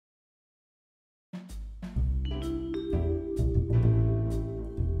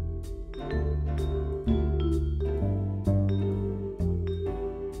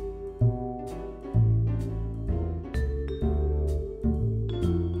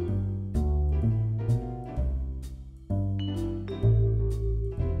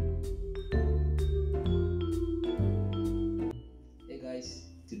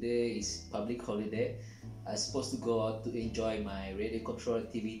holiday. I was supposed to go out to enjoy my radio control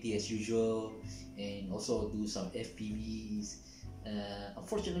activity as usual, and also do some FPVs.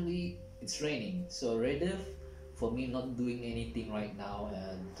 Unfortunately, it's raining, so rather for me not doing anything right now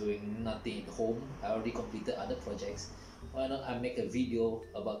and doing nothing at home, I already completed other projects. Why not I make a video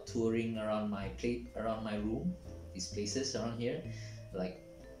about touring around my plate around my room, these places around here, like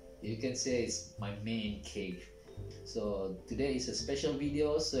you can say it's my main cave. So today is a special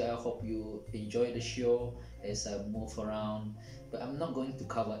video, so I hope you enjoy the show as I move around. But I'm not going to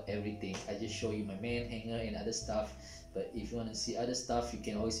cover everything. I just show you my main hangar and other stuff. But if you want to see other stuff, you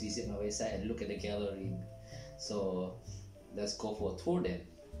can always visit my website and look at the gallery. So let's go for a tour then.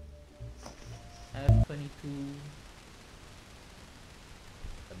 F-22,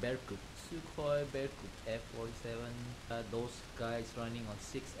 a Bearcoot, Sukhoi Bearcoot F-47. Those guys running on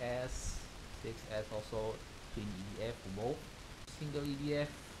 6S, 6S also twin EDF for both, single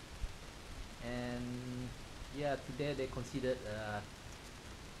EDF, and yeah, today they considered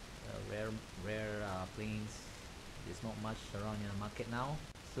rare planes. There's not much around in the market now,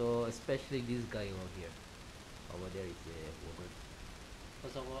 so especially this guy over here. Over there is a Warbird.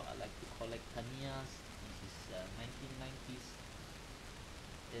 First of all, I like to collect Tamiya's. This is 1990s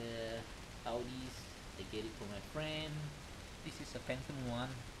Audis. I get it from my friend. This is a Phantom one,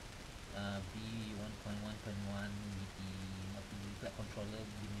 B1.1.1 with the multi-flight controller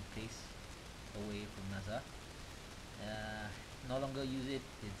giving place away from NASA. No longer use it.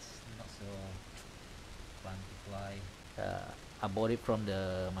 It's not so fun to fly. I bought it from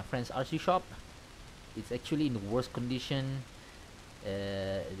my friend's RC shop. It's actually in the worst condition.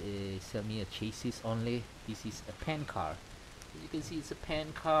 They sell me a chassis only. This is a pan car. As you can see, it's a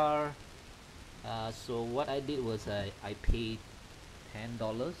pan car. So what I did was I paid $10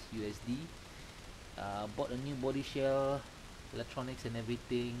 USD. Bought a new body shell, electronics and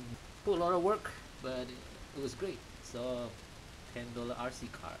everything. Put a lot of work, but it was great. So $10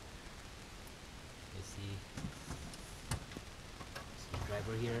 RC car. You see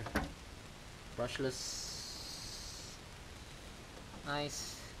driver here, brushless,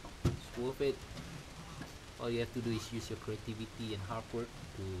 nice, it's worth it. All you have to do is use your creativity and hard work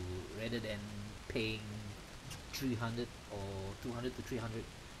to, rather than paying 300 or 200 to 300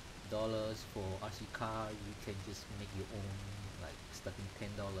 dollars for RC car. You can just make your own, like starting $10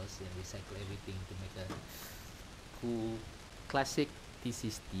 and recycle everything to make a cool classic. This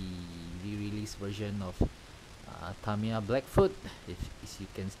is the re-release version of Tamiya Blackfoot. As you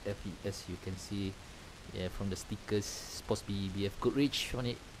can see, yeah, from the stickers, supposed to be BF Goodrich on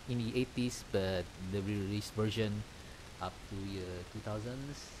it in the 80s, but the re-release version up to year 2000s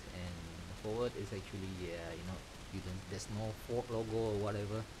and forward is actually, there's no Ford logo or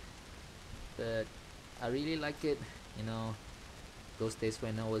whatever. But I really like it. Those days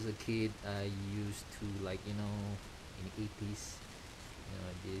when I was a kid, I used to like, in the 80s,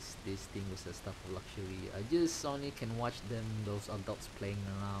 this thing was a stuff of luxury. I just only can watch them, those adults playing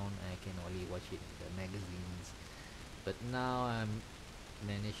around. I can only watch it in the magazines. But now I'm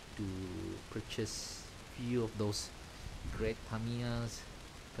managed to purchase few of those great Tamiya's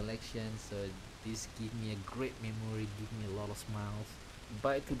collections. So this give me a great memory, give me a lot of smiles.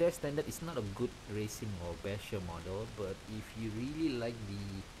 By today's standard, it's not a good racing or basher model, but if you really like the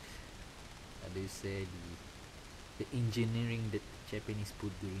engineering that Japanese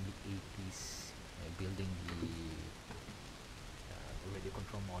put during the 80s, building the radio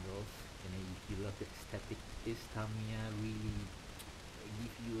control models, and if you love the aesthetic, this Tamiya really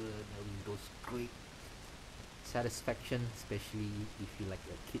give you those great satisfaction, especially if you like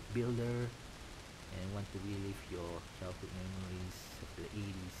a kit builder and want to relive your childhood memories of the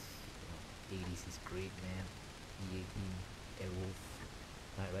 80s. 80s is great, man. E18, Airwolf,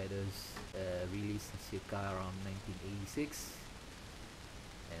 Night Riders, released circa around 1986.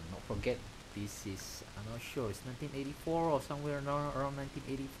 And not forget, this is, I'm not sure, it's 1984 or somewhere around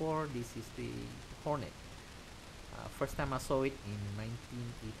 1984. This is the Hornet. First time I saw it in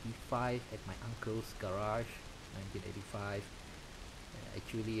 1985 at my uncle's garage. 1985.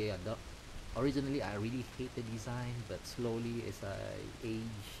 Actually, originally I really hate the design, but slowly as I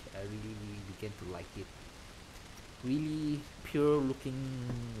age, I really began to like it. Really pure looking,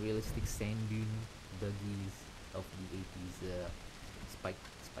 realistic sand dune buggies of the 80s.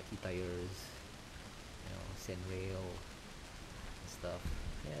 Spiky tires, sand rail and stuff.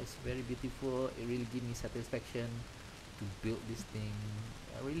 Yeah, it's very beautiful. It really gave me satisfaction to build this thing.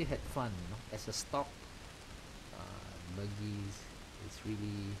 I really had fun, as a stock buggies. It's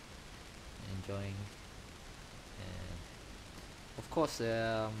really enjoying. And of course,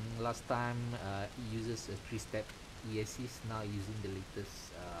 last time it uses a 3-step ESCs. Now using the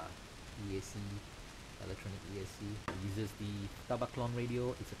latest ESC, electronic ESC. It uses the Tabaclone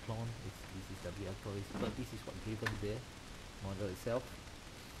radio. It's a clone. This is WL Toys, but this is what given the model itself.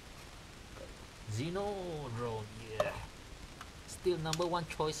 Xeno drone, yeah. Still number one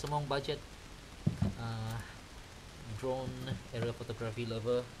choice among budget drone aerial photography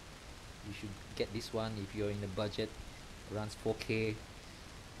lover. You should get this one if you're in the budget. Runs 4K.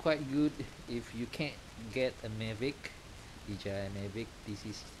 Quite good if you can't get a Mavic, DJI Mavic. This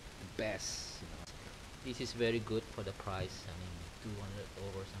is the best. This is very good for the price. I mean, 200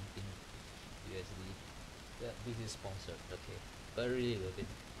 or something USD. Yeah, this is sponsored. Okay, but I really love it.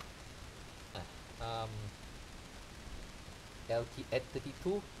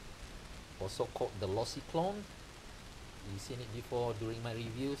 LT832, also called the Lossy Clone. You've seen it before during my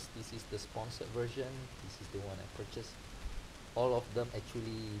reviews. This is the sponsored version. This is the one I purchased. All of them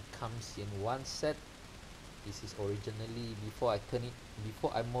actually comes in one set. This is originally before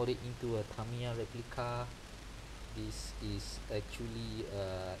I mod it into a Tamiya replica. This is actually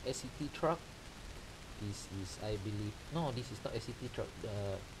a SCT truck. This is, I believe, no, this is not SCT truck.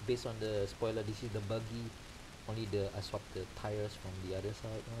 Based on the spoiler, this is the buggy. Only I swapped the tires from the other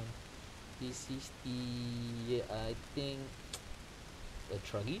side one. This is the I think a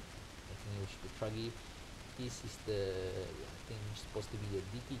truggy. I think it was the truggy. This is the I think supposed to be a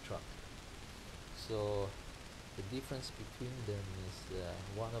DT truck. So the difference between them is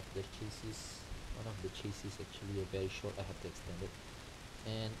one of the chassis actually are very short. I have to extend it,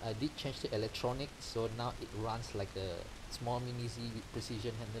 and I did change the electronics, so now it runs like a small mini Z with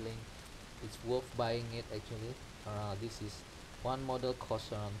precision handling. It's worth buying it actually. This is one model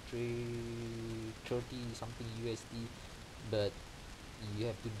costs around 330 something USD, but you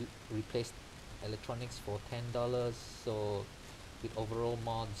have to replace electronics for $10. So with overall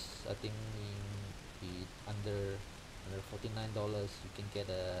mods, I think under $49 you can get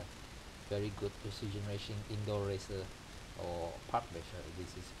a very good precision racing indoor racer or park racer. This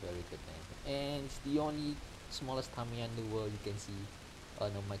is very good, man. And it's the only smallest Tamiya in the world. You can see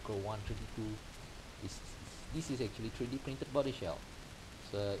on a Micro 132. This is actually 3D printed body shell.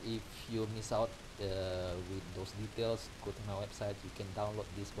 So if you miss out with those details, go to my website. You can download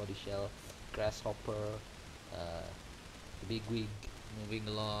this body shell. Grasshopper, Big Wig, moving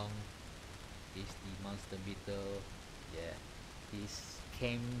along. This is the Monster Beetle. Yeah, this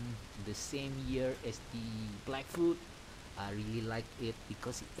came the same year as the Blackfoot. I really like it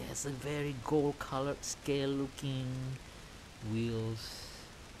because it has a very gold colored scale looking wheels.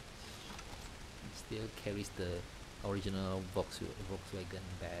 It still carries the original Volkswagen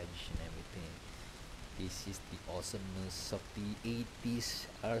badge and everything. This is the awesomeness of the 80s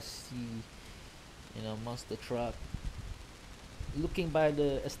RC, monster truck. Looking by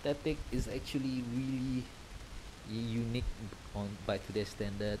the aesthetic is actually really unique by today's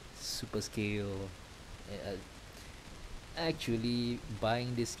standard. Super scale. Actually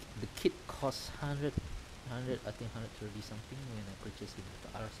buying this, the kit costs 100 I think 130 something when I purchased it with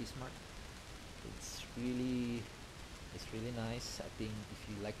the RC Smart. It's really nice. I think if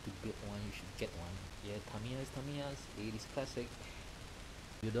you like to build one, you should get one. Yeah, Tamiya's 80s classic.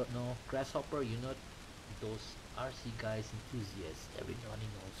 You don't know Grasshopper, you know those RC guys, enthusiasts. Everybody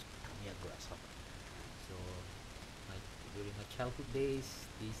knows Tamiya Grasshopper. So during my childhood days,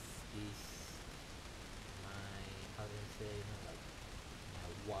 this is my, how do I say, like my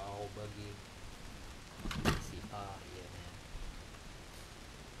wow buggy. Let's see, yeah, man.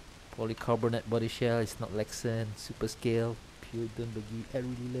 Polycarbonate body shell. It's not Lexan. Super scale, pure done buggy. I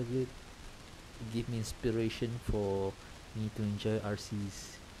really love it. It gives me inspiration for me to enjoy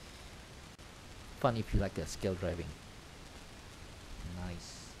RCs. Fun if you like scale driving.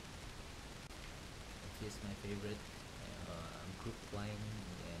 Nice. Here's my favorite group flying,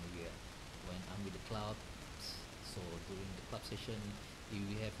 and when I'm with the club. So during the club session,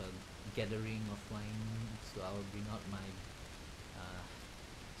 we have a gathering of flying. So I will bring out my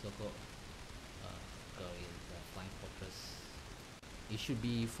so-called Flying Fortress. It should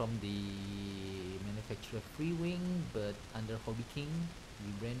be from the manufacturer Free Wing, but under Hobby King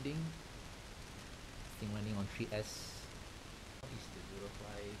rebranding. Thing running on 3S. Is the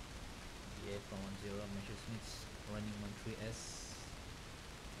Durafly DA410 Messerschmitt running on 3S.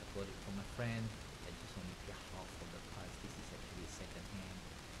 I bought it from a friend. I just only paid half of the price. This is actually second hand.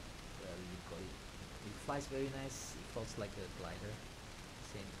 So I really got it. It flies very nice. It floats like a glider.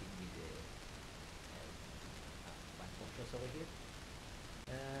 Same thing with the Flying Fortress over here.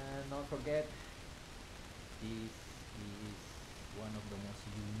 And don't forget, this is one of the most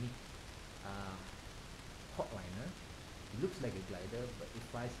unique hotliner. It looks like a glider, but it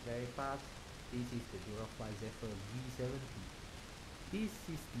flies very fast. This is the Durafly Zephyr V70. This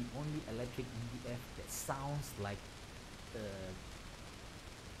is the only electric EDF that sounds like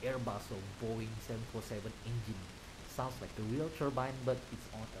Airbus or Boeing 747 engine. Sounds like the real turbine, but it's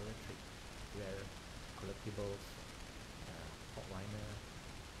on electric. Rare collectibles, hotliner,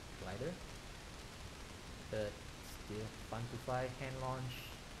 glider, but still fun to fly. Hand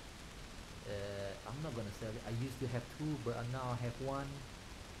launch. I'm not gonna sell it. I used to have two, but now I have one.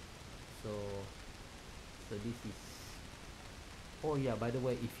 So, so this is. Oh yeah, by the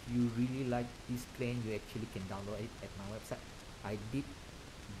way, if you really like this plane, you actually can download it at my website. I did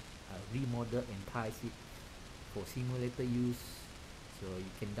remodel and ties it for simulator use, so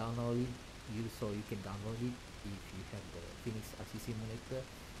you can download it. You can download it if you have the Phoenix RC simulator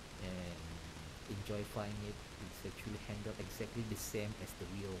and enjoy flying it. It's actually handled exactly the same as the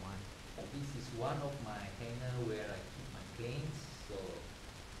real one. This is one of my hangar where I keep my planes. So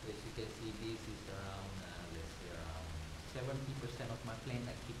as you can see, this is around let's say around 70% of my plane.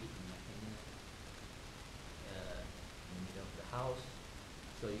 I keep it in my hangar in the middle of the house.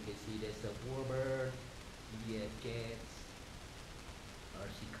 So you can see there's a warbird, EF jets,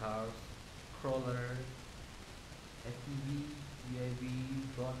 RC cars, crawler, FPV, UAV,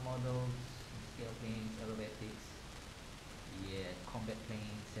 drone models, scale planes, aerobatics, yeah, combat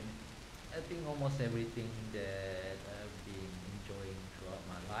planes, and I think almost everything that I've been enjoying throughout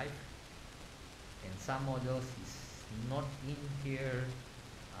my life. And some models is not in here.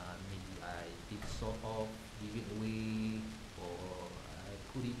 Maybe I did sort of give it away, or I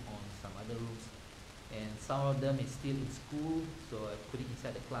put it on some other rooms. And some of them is still in school, so I put it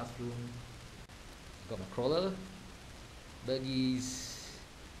inside the classroom. Got my crawler, buggies,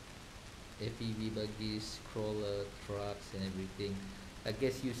 FPV buggies, crawler, trucks, and everything. I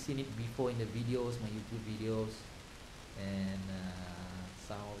guess you've seen it before in the videos, my YouTube videos. And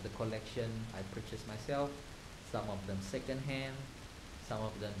some of the collection I purchased myself, some of them second hand, some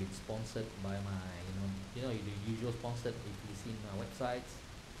of them been sponsored by my the usual sponsored if you see my websites.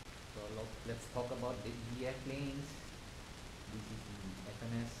 So let's talk about the EDF planes. This is the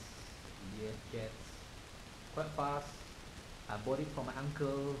FMS EDF jets, quite fast. I bought it from my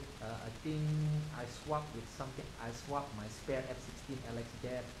uncle. I think I swapped with something. I swapped my spare F-16 LX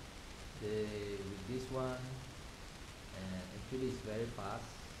jet with this one, and actually it's very fast.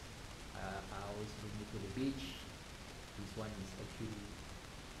 I always bring it to the beach. This one is actually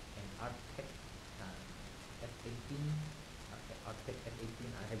an Artec F-18. Artec F-18.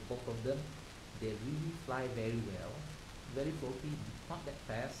 I have both of them. They really fly very well, very floaty, not that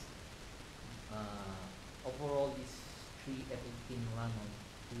fast. Overall, this 3 F-18 run on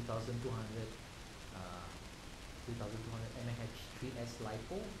 2200 mAh 3S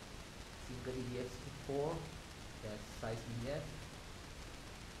LiPo, single EDF 4, that's size EDF.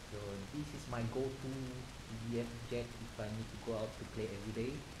 So this is my go-to EDF jet if I need to go out to play every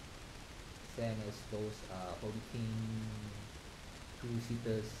day. Same as those Hobby King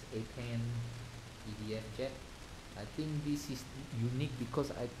 2-seaters A10 EDF jet. I think this is unique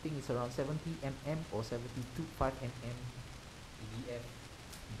because I think it's around 70 mm or 72.5 mm EDF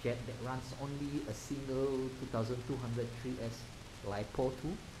jet that runs only a single 2200 3S LiPo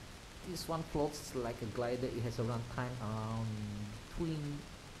 2. This one floats like a glider. It has a run time around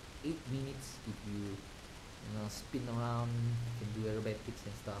 28 minutes if you spin around, you can do aerobatics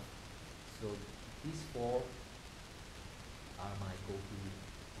and stuff. So these four are my go-to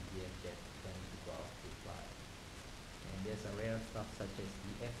EDF jet when you go out to fly. And there's a rare stuff such as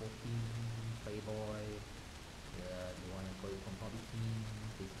the F-14 Playboy, the one I got it from Hobby King.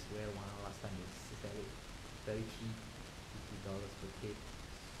 This is rare one. Last time they sell it very cheap, $50 per kit.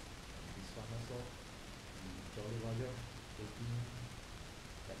 And this one also, the Jolly Roger 18.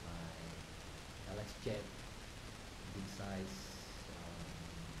 Got my LX jet, big size,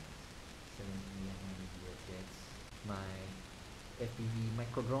 7mm EDF jets. My FPV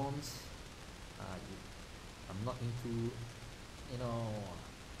micro drones. I'm not into,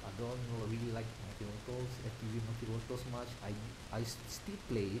 I don't really like multi-rotors, FPV multi-rotors much. I still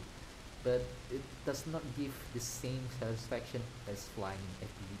play it, but it does not give the same satisfaction as flying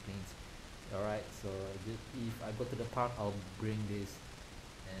FPV planes. Alright, so if I go to the park, I'll bring this.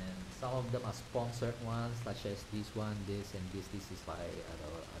 And some of them are sponsored ones, such as this one, this, and this. This is by, I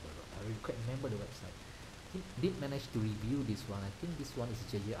don't know. I really can't remember the website. I did manage to review this one. I think this one is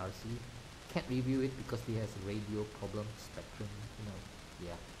JJRC. Can't review it because it has a radio problem, spectrum,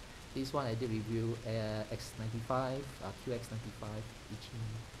 yeah. This one I did review, X95, QX95 Ichi.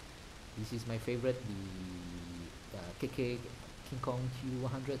 This is my favorite, the KK King Kong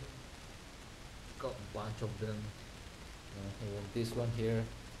Q100. Got a bunch of them. This one here,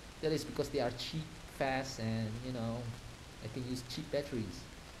 that is because they are cheap, fast, and I can use cheap batteries,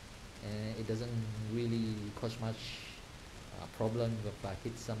 and it doesn't really cause much problem if I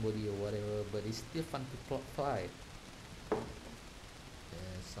hit somebody or whatever. But it's still fun to fly.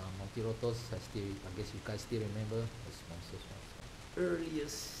 Some multi-rotors, I guess you guys still remember.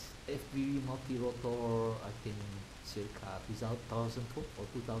 Earliest FPV multi-rotor, I think circa 2012 or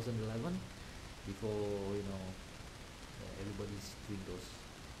 2011, before everybody's doing those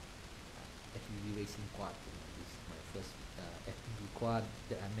FPV racing quad. This is my first FPV quad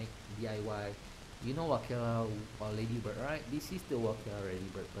that I make DIY. You know Wakera Ladybird, right? This is the Wakera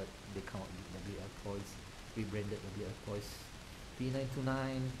Ladybird, but they come out with WL toys, rebranded WL toys.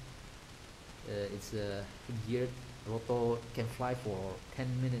 P929. It's a geared rotor, can fly for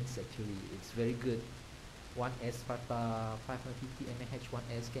 10 minutes actually. It's very good. 1S 550 mAh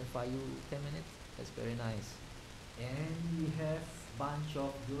 1S can fly you 10 minutes. That's very nice. And we have bunch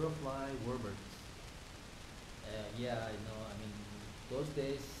of Durafly warbirds. Yeah, I know. I mean, those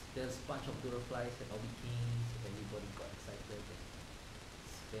days there's bunch of Duraflies at Obi Kings. Everybody got excited.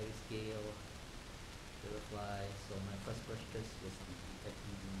 It's very scale Durafly. So my first purchase was the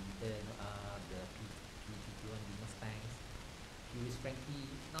FPV, the P51 Mustangs. Curious Frankie.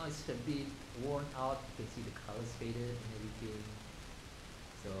 Now it's a bit worn out. You can see the colors faded and everything.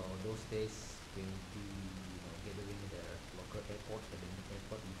 So those days when we gathering at the local airport, at the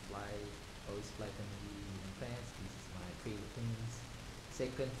airport we always fly family and friends. This is my favorite planes.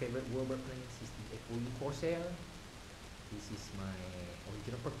 Second favorite warbird planes is the FOU Corsair. This is my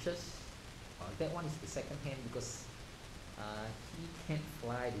original purchase. That one is the second hand because he can't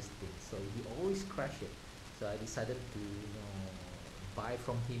fly this thing, so he always crash it. So I decided to buy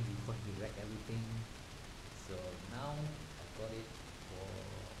from him before he wrecked everything. So now I got it for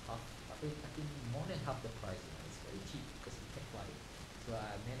half. I think more than half the price. It's very cheap because he can't fly it. So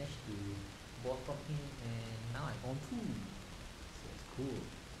I managed to bought from him, and now I own two. So it's cool.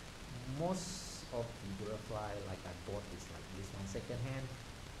 Most of the Durafly like I bought is like this one second hand.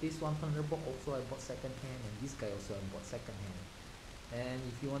 This one Thunderbolt also I bought second hand, and this guy also I bought second hand. And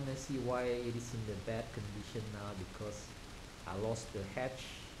if you want to see why it is in the bad condition now, because I lost the hatch,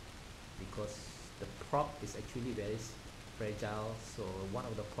 because the prop is actually very fragile. So one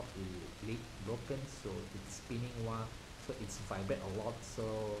of the prop is broken, so it's spinning one, so it's vibrate a lot. So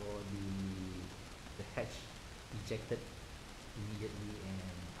the hatch ejected immediately, and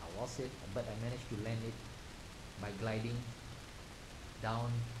I lost it. But I managed to land it by gliding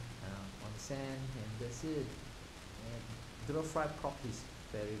down on sand, and that's it. And Durafly prop is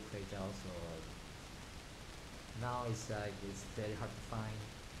very fragile, so now it's very hard to find.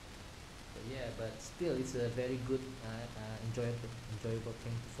 But yeah, but still it's a very good enjoyable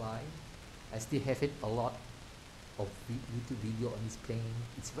plane to fly. I still have it a lot of YouTube video on this plane.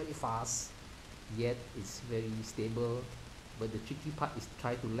 It's very fast, yet it's very stable. But the tricky part is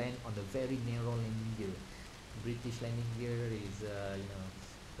try to land on the very narrow landing gear. British landing gear is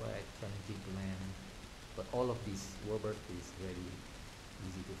quite challenging to land, but all of these warbird is very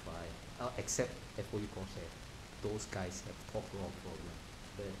easy to fly, except FOU Corsair. Those guys have top raw problem,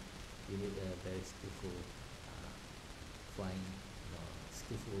 but you need a very skillful flying,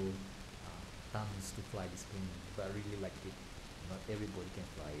 skillful tongues to fly this plane. But I really like it. Not everybody can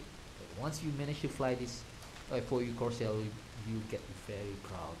fly it, but once you manage to fly this FOU Corsair, you get very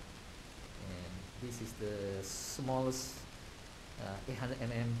proud. And this is the smallest 800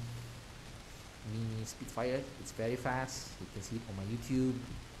 mm mini Spitfire. It's very fast. You can see it on my YouTube.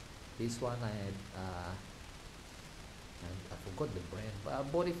 This one I forgot the brand, but I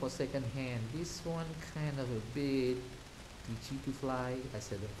bought it for second hand. This one kind of a bit glitchy to fly. I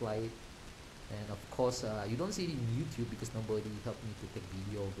seldom fly it, and of course you don't see it in YouTube because nobody helped me to take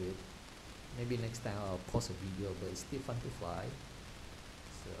video of it. Maybe next time I'll post a video, but it's still fun to fly.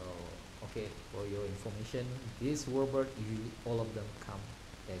 So okay, for your information, this warbird usually all of them come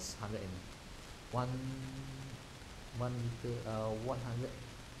as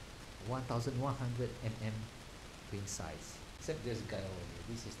 1100 mm wing size, except this guy over here.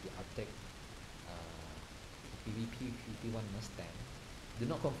 This is the Arctic PVP 51 Mustang. Do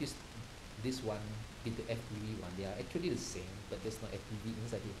not confuse this one with the FPV one. They are actually the same, but there's no FPV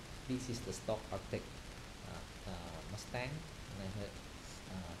inside it. This is the stock Arctic Mustang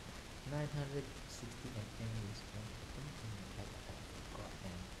 960 mm.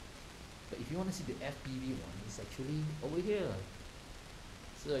 But if you want to see the FPV one, it's actually over here.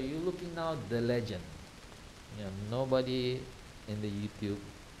 So you're looking now the legend. Nobody in the YouTube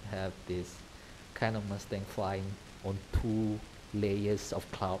have this kind of Mustang flying on 2 layers of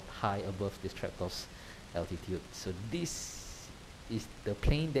cloud high above the Stratos altitude. So this is the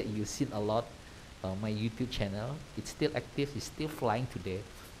plane that you've seen a lot my YouTube channel. It's still active. It's still flying today,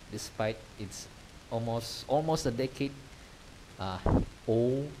 despite it's almost a decade uh,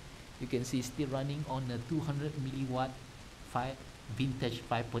 old. You can see it's still running on the 200 milliwatt 5 vintage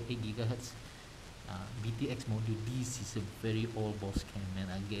 5.8 gigahertz BTX module. This is a very old boss cam, man.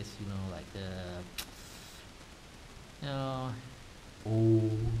 I guess you know, like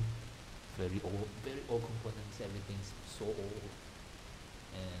old, very old components. Everything's so old,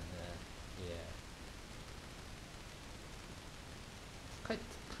 and yeah, it's quite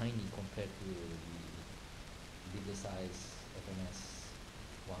tiny compared to the bigger size FMS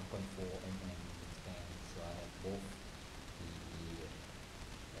 1.4 mm stand. So I have both the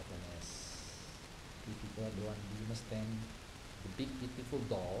FMS beautiful one beamer stand, the big beautiful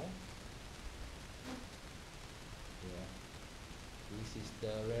doll. Yeah, this is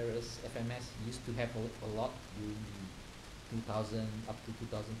the rarest FMS. Used to have a lot during the 2000 up to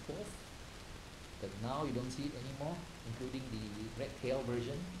 2004, but now you don't see it anymore, including the red tail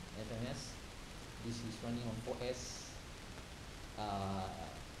version FMS. This is running on 4S.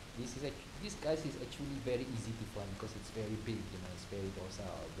 This guys is actually very easy to fly because it's very big, you know, it's very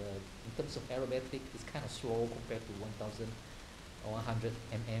docile. In terms of aerobatic, it's kind of slow compared to 1000 or 100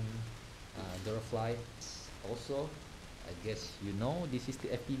 mm Durafly. Also, I guess you know, this is the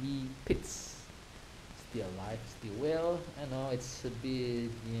FPV pits. Still alive, still well. I know it's a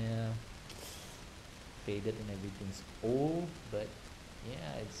bit, yeah, faded and everything's old, but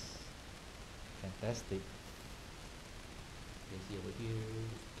yeah, it's fantastic. You can see over here,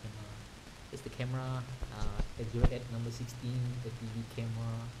 camera. It's the camera, X08 number 16 FPV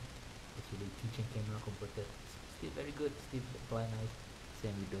camera. Actually, kitchen camera converted. Still very good, still fly nice.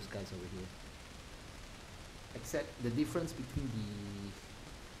 Same with those guys over here. Except the difference between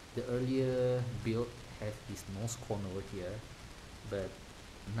the earlier build has this nose cone over here, but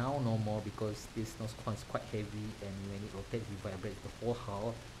now no more because this nose cone is quite heavy, and when it rotates it vibrates the whole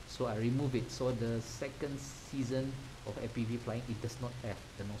hull. So I remove it. So the second season of FPV flying, it does not have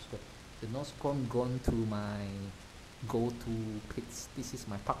the nose cone. The nose cone gone to my go-to pits. This is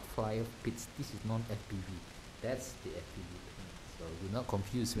my park flyer pits. This is non-FPV. That's the FPV pin. So do not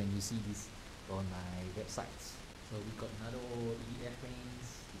confuse when you see this on my websites. So we got another ED airplanes.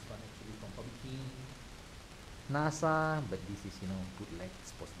 This one actually from Hobby King, NASA, but this is, you know, bootleg,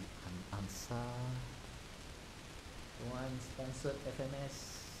 supposed to be ANSA. One sponsored FMS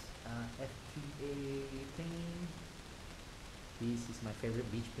FTA plane. This is my favorite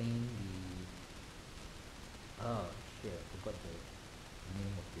beach plane. Oh shit, I forgot the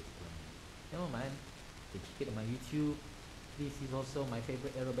name of this plane. Never mind. Check it on my YouTube. This is also my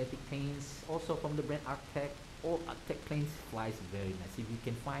favorite aerobatic planes, also from the brand Arctec. All Arctec planes flies very nice. If you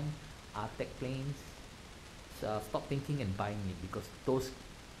can find Arctec planes, stop thinking and buying it, because those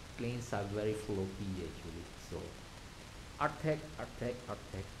planes are very floaty actually. So Arctec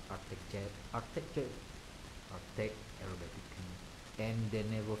jet, Arctec aerobatic plane, and they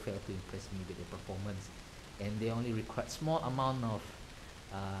never fail to impress me with their performance, and they only require small amount of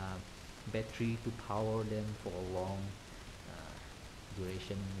battery to power them for a long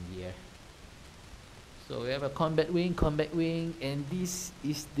duration in the air. So we have a combat wing, and this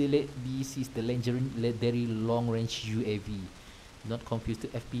is the legendary long-range UAV. Not confused to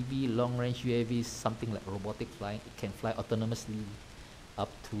FPV. Long-range UAV is something like robotic flying. It can fly autonomously up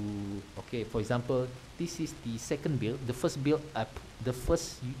to, okay, for example, this is the second build. The first build, the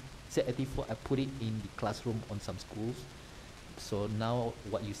first Z84, I put it in the classroom on some schools. So now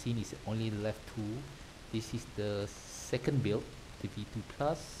what you've seen is only left two. This is the second build, the V2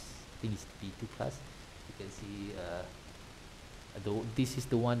 plus. I think it's V2 plus. You can see this is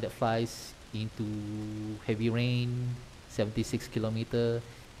the one that flies into heavy rain, 76 kilometer.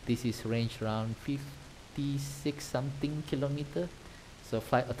 This is range around 56 something kilometer. So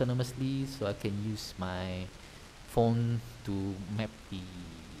fly autonomously, so I can use my phone to map the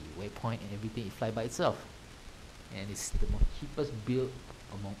waypoint and everything. It fly by itself, and it's the most cheapest build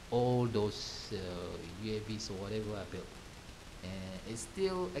among all those UAVs or whatever I built. And it's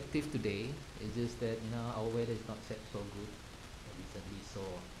still active today. It's just that, you know, our weather is not set so good recently, so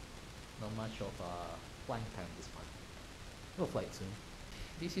not much of flying time this month. We'll fly it soon.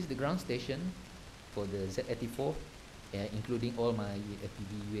 This is the ground station for the Z84, including all my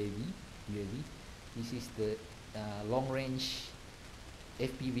FPV UAV. This is the long-range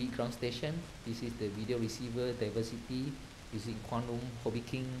FPV ground station. This is the video receiver diversity using Quantum Hobby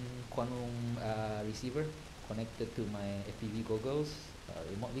King Quantum receiver connected to my FPV goggles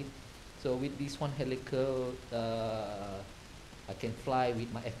remotely. So with this one helical, I can fly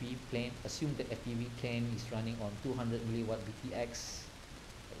with my FPV plane. Assume that FPV plane is running on 200 milliwatt BTX.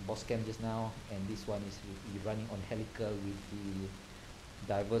 boss cam just now, and this one is running on helical with the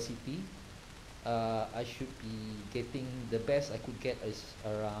diversity. I should be getting the best I could get is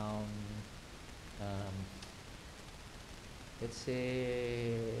around um, let's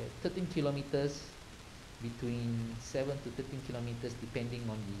say 13 kilometers, between 7 to 13 kilometers, depending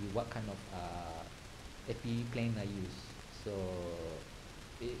on the what kind of FPV plane I use. So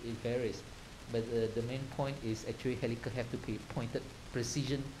it varies, but the main point is actually helical have to be pointed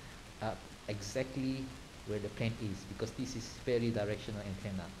precision exactly where the plane is, because this is very directional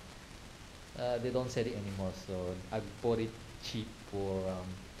antenna. They don't sell it anymore, so I bought it cheap for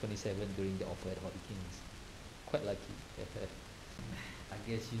 27 during the offer at Hobby Kings. Quite lucky. I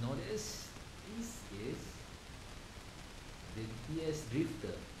guess you know this. This is the DS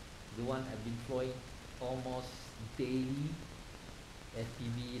Drifter, the one I've been flying almost daily.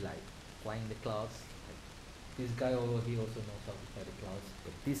 FPV, like flying the clouds. Like this guy over here also knows how to fly the clouds,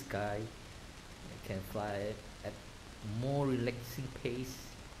 but this guy can fly at more relaxing pace,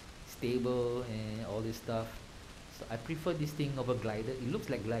 stable, and all this stuff. So I prefer this thing over glider. It looks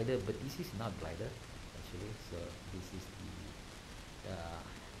like glider, but this is not glider actually. So this is the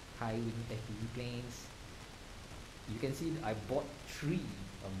high wing FPV planes. You can see I bought 3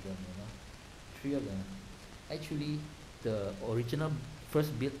 of them, you know, 3 of them. Actually, the original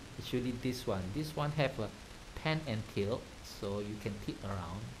first build, actually this one have a pan and tail, so you can tip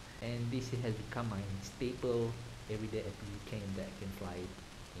around, and this has become my staple everyday FPV plane that I can fly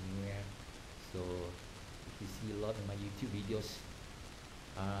anywhere. So if you see a lot of my YouTube videos,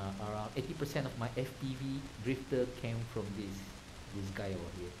 around 80% of my FPV drifter came from this guy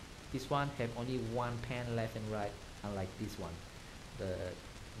over here. This one have only one pan left and right, unlike this one.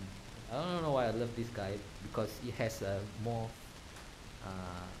 I don't know why I love this guy, because it has a more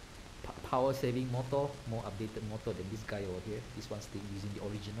power saving motor, more updated motor than this guy over here. This one's still using the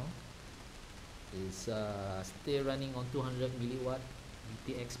original. It's still running on 200 milliwatt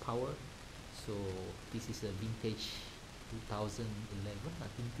VTX power. So this is a vintage 2011, I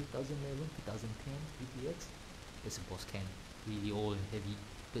think 2011, 2010 VTX. It's a boss cam, really old and heavy,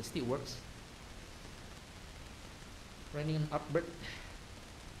 but still works. Running an Upbird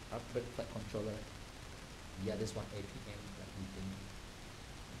flight controller. Yeah, this one APM.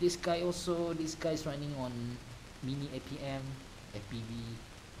 This guy's running on mini APM, FPV,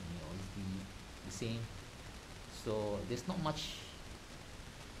 you know, it's the same. So there's not much.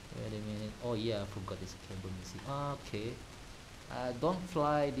 Wait a minute. Oh yeah, I forgot this cable missing. Okay. Don't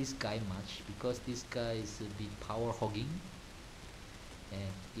fly this guy much, because this guy is a bit power hogging,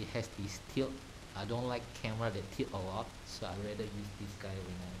 and it has this tilt. I don't like camera that tilt a lot, so I rather use this guy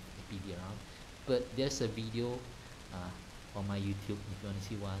when I FPV around. But there's a video on my YouTube if you want to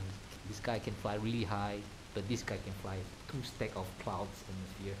see one. This guy can fly really high, but this guy can fly 2 stack of clouds in the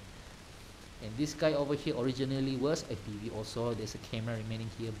sphere. And this guy over here originally was FPV also. There's a camera remaining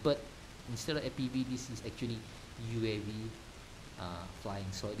here, but instead of FPV, this is actually UAV flying.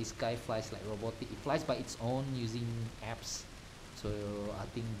 So this guy flies like robotic. It flies by its own using apps. So I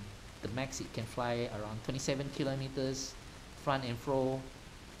think the max it can fly around 27 kilometers front and fro.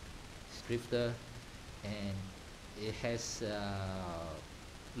 Drifter, and it has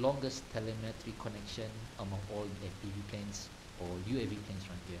longest telemetry connection among all FPV planes or UAV planes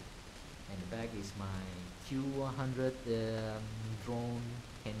right here. And the back is my Q100 drone,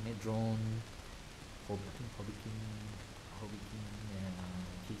 handmade drone, Hobby King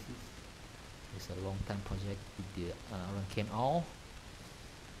cases. It's a long time project with the run cam all.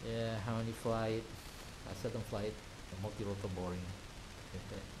 Yeah, I only fly it. I seldom fly it. Multi-rotor boring.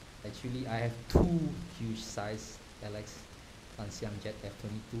 Actually, I have 2 huge size LX Lanciang Jet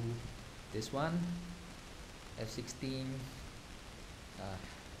F22. This one, F16,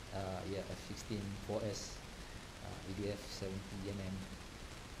 yeah, F16 4S, EDF 70mm.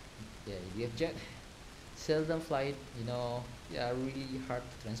 Yeah, EDF jet. Seldom fly it, you know. Yeah, really hard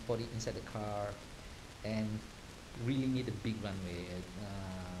to transport it inside the car, and really need a big runway.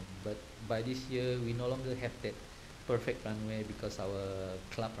 But by this year, we no longer have that perfect runway, because our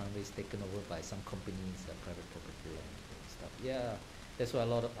club runway is taken over by some companies, private property and stuff. Yeah, that's why I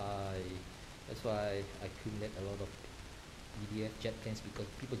accumulate a lot of EDF jet planes, because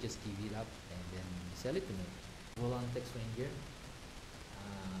people just give it up and then sell it to me. Volantex Ranger,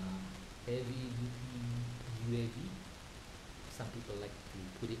 heavy duty UAV. Some people like to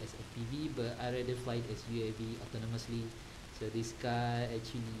put it as FPV, but I rather fly it as UAV autonomously. So this guy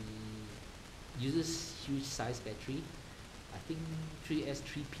actually uses huge size battery. I think 3S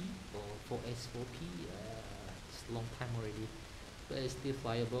 3P or 4S 4P. It's a long time already, but it's still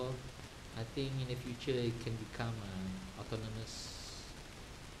flyable. I think in the future it can become autonomous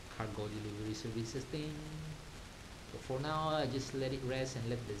cargo delivery services thing. But for now, I just let it rest and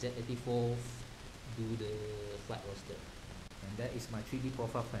let the Z84 do the flight roster. And that is my 3D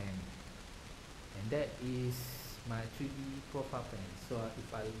profile plan. And that is my 3D profile plan. So if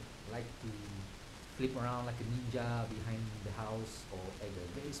I like to flip around like a ninja behind the house or at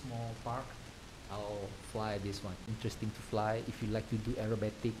a very small park, I'll fly this one. Interesting to fly if you like to do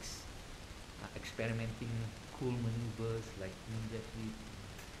aerobatics, experimenting cool maneuvers like ninja flip,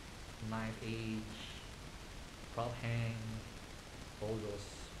 knife edge, prop hang, all those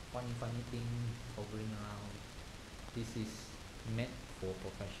funny things hovering around. This is meant for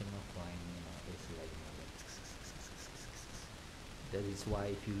professional flying, it's like, that is why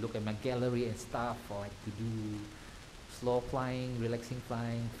if you look at my gallery and stuff, I like to do slow flying, relaxing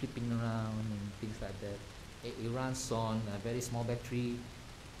flying, flipping around and things like that. It runs on a very small battery.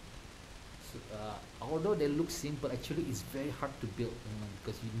 So, although they look simple, actually it's very hard to build,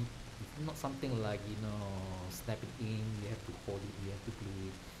 because you need, it's not something like, snap it in, you have to hold it, you have to glue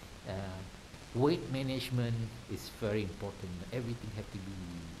it. Weight management is very important. Everything has to be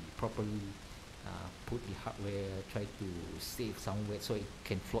properly put the hardware, try to save some weight so it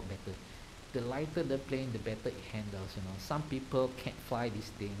can float better. The lighter the plane, the better it handles. Some people can't fly this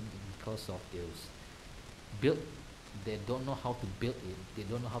thing because of those build. They don't know how to build it. They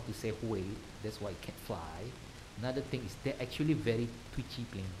don't know how to save weight. That's why it can't fly. Another thing is they're actually very twitchy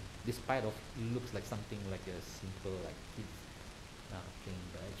plane. Despite of it looks like something like a simple like kids plane,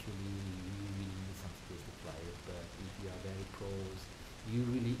 but actually you really need some space to fly it. But if you are very pros, you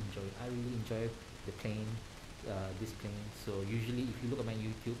really enjoy it. I really enjoy the plane, this plane. So usually if you look at my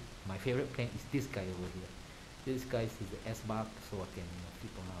YouTube, my favorite plane is this guy over here. This guy is the S-Bug, so I can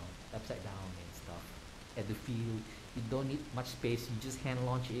flip around upside down and stuff. At the field, you don't need much space, you just hand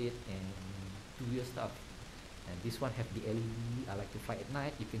launch it and do your stuff. And this one have the LED. I like to fly at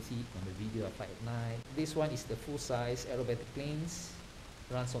night. You can see it on the video, I fly at night. This one is the full size aerobatic planes.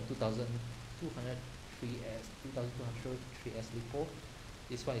 Runs on 2200 3S LiPo.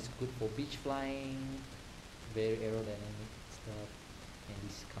 This one is good for beach flying, very aerodynamic stuff. And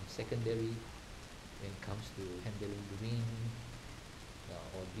this comes secondary when it comes to handling the wing.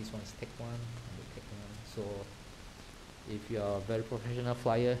 Or this one is Tech 1, So if you are a very professional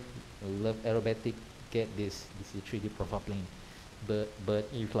flyer, love aerobatic, get this. This is a 3D profile plane. But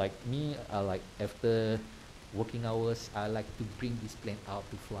if like me, I like after working hours, I like to bring this plane out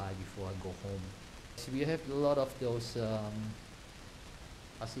to fly before I go home. So we have a lot of those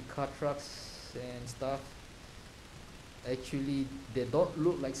RC car trucks and stuff. Actually, they don't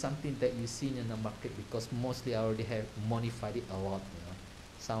look like something that you see in the market because mostly I already have modified it a lot.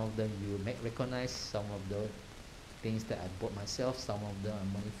 Some of them you may recognize, some of the things that I bought myself, some of them are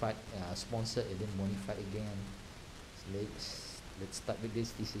modified, sponsored and then modified again. So let's start with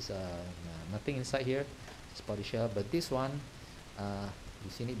this. This is nothing inside here, it's body shell. But this one,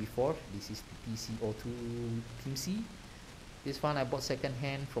 you've seen it before. This is the TC02 Team C. This one I bought second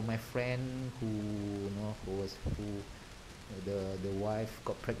hand from my friend who the wife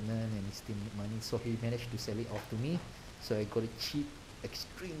got pregnant and he still need money, so he managed to sell it off to me. So I got it cheap,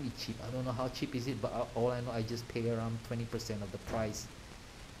 extremely cheap. I don't know how cheap is it, but all I know, I just pay around 20% of the price.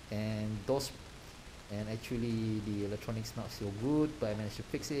 And actually the electronics not so good, but I managed to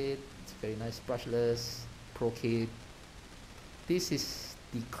fix it. It's very nice, brushless, pro kit. This is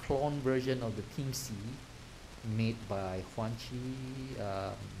the clone version of the Team C, made by Huanchi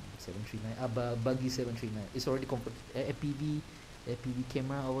 739, Buggy 739. It's already converted FPV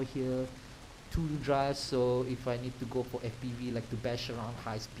camera over here, 2 drives. So if I need to go for FPV, like to bash around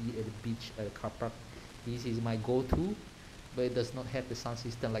high speed at the beach, at a car park, this is my go-to. But it does not have the sound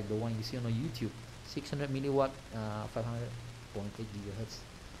system like the one you see on YouTube. 600 milliwatt, 500.8 gigahertz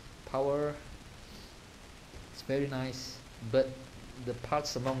power. It's very nice, but the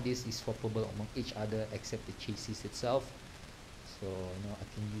parts among this is swappable among each other except the chassis itself. So I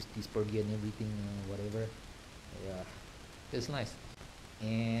can use this per gear and everything, whatever. Yeah, it's nice.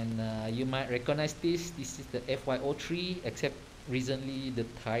 And you might recognize this. This is the FY03, except recently the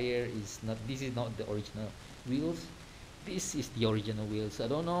tire is not. This is not the original wheels. This is the original wheels. I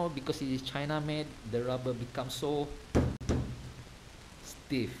don't know, because it is China made, the rubber becomes so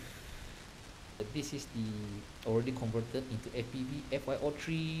stiff. This is the already converted into FPV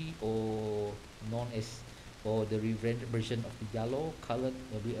FY03, or known as, or the rebranded version of the yellow colored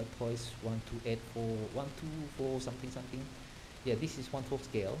WL Toys 1284 124 something. Yeah, this is 1/12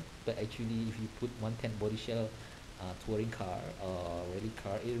 scale, but actually if you put 110 body shell touring car or rally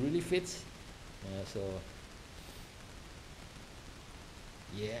car, it really fits. So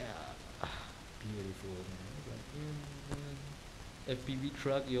yeah, beautiful, man. FPV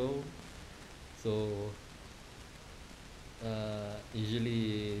truck, yo. So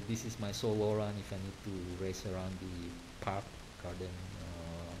usually this is my solo run if I need to race around the park garden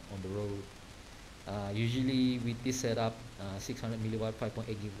on the road. Usually with this setup, 600 milliwatt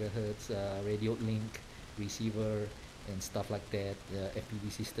 5.8 gigahertz radio link receiver and stuff like that,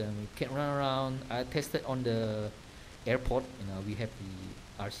 FPV system, we can run around. I tested on the airport. We have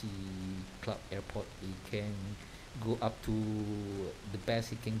the RC club airport. We can go up to the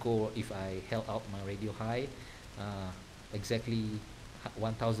best it can go if I held out my radio high, exactly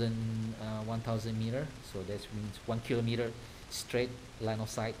 1000 meter, so that means 1 kilometer straight line of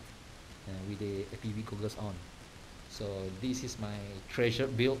sight with the FPV goggles on. So this is my treasure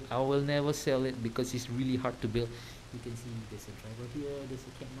build. I will never sell it because it's really hard to build. You can see there's a driver here, there's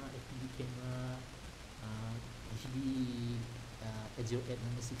a camera, FPV camera, HD 808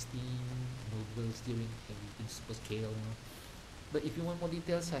 number 16, mobile steering, everything super scale. But if you want more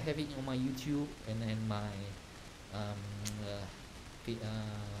details, I have it on my YouTube and my um,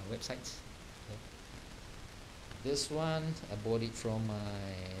 websites. Okay. This one I bought it from my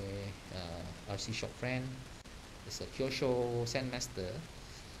RC shop friend. It's a Kyosho Sandmaster.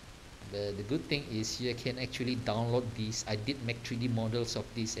 The good thing is you can actually download this. I did make 3D models of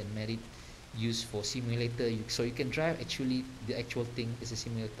this and made it used for simulator, so you can drive. Actually the actual thing is a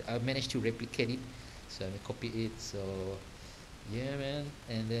simulator. I managed to replicate it, so I copy it. So yeah, man.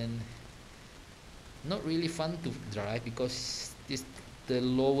 And then not really fun to drive because the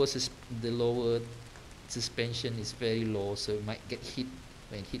lower suspension is very low, so it might get hit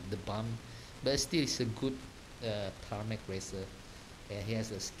when hit the bump, but still it's a good tarmac racer, and he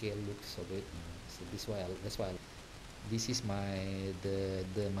has a scale looks of it. So that's why this is my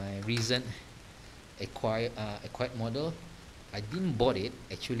recent acquired model. I didn't bought it,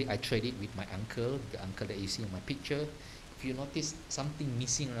 actually I traded with my uncle, the uncle that you see in my picture. If you notice something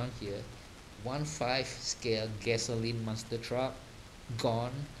missing around here, 1.5 scale gasoline monster truck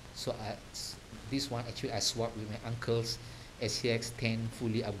gone. So this one actually I swapped with my uncle's SCX 10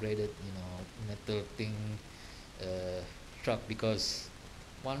 fully upgraded, metal thing truck, because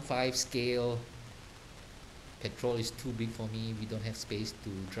 1.5 scale petrol is too big for me. We don't have space to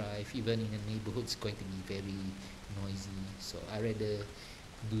drive. Even in the neighborhood, it's going to be very noisy. So I rather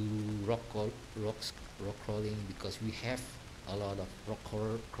do rock crawling, because we have a lot of rock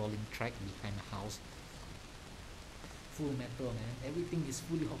crawling track behind the house. Full metal, man. Everything is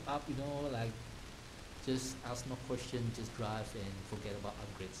fully hooked up. Like just ask no question, just drive and forget about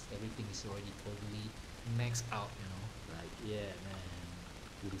upgrades. Everything is already totally maxed out. Like yeah, man.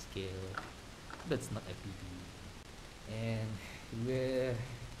 Fully scale. That's not FPV.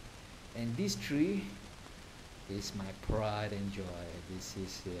 And this tree is my pride and joy. This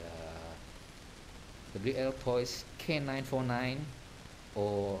is WL Toys K949,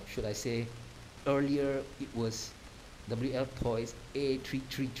 or should I say earlier it was WL Toys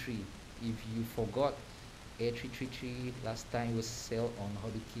A333. If you forgot, A333 last time was sold on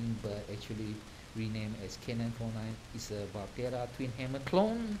Hobby King, but actually renamed as K949. It's a Valterra twin hammer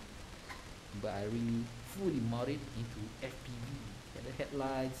clone, but I really fully modded into FPV. And the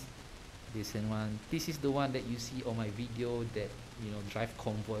headlights, this and one. This is the one that you see on my video that drive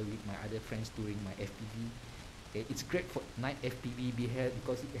convoy with my other friends during my FPV. It's great for night FPV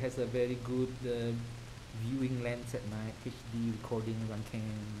because it has a very good viewing lens at night, HD recording, run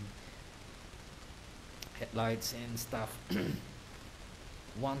cam, headlights and stuff.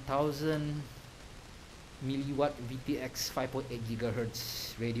 1000 milliwatt VTX 5.8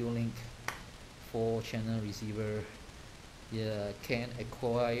 gigahertz radio link, 4-channel receiver. Yeah, can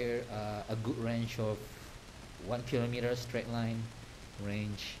acquire a good range of 1 kilometer straight line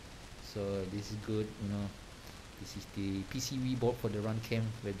range. So this is good. This is the PCB board for the run cam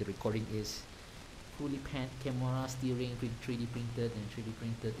where the recording is. Fully pan camera, steering 3D printed, and 3D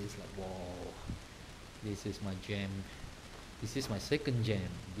printed is like wow. This is my jam. This is my second jam.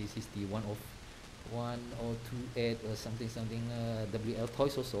 This is the 1028 or something WL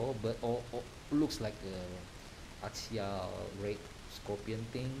Toys also, but all looks like a axial rate scorpion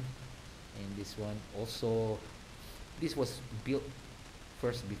thing. And this one also, this was built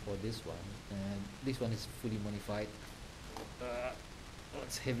first before this one, and this one is fully modified.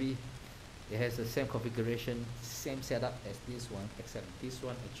 It's heavy. It has the same configuration, same setup as this one, except this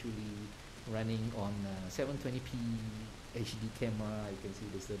one actually running on 720p HD camera. You can see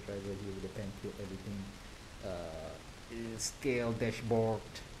the third driver here with the pen tilt, everything. Scale dashboard,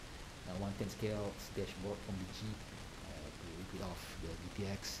 110 scale dashboard from the Jeep. To rip it off the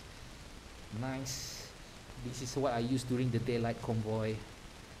VTX. Nice. This is what I use during the daylight convoy.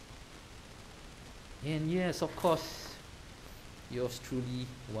 And yes, of course, Yours truly,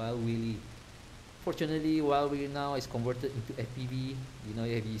 Wild Willy. Fortunately, Wild Willy now is converted into FPV. You know,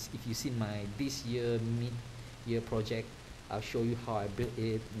 if you seen my this year mid-year project, I'll show you how I built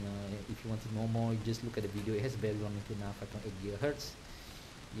it. You know, if you want to know more, you just look at the video. It has very long antenna, 5.8 gigahertz.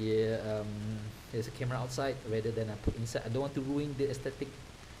 Yeah, there's a camera outside rather than I put inside. I don't want to ruin the aesthetic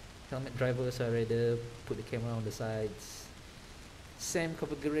helmet driver, so I rather put the camera on the sides. Same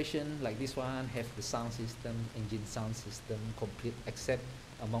configuration like this one, have the sound system, engine sound system complete, except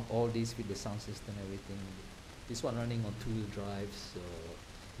among all these with the sound system, everything. This one running on 2-wheel drive,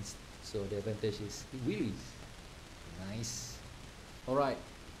 so the advantage is it wheelies. Nice. Alright,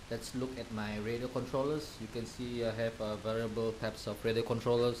 let's look at my radio controllers. You can see I have variable types of radio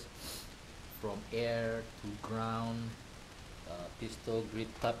controllers, from air to ground, pistol grip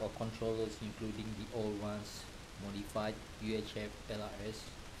type of controllers, including the old ones, modified UHF LRS,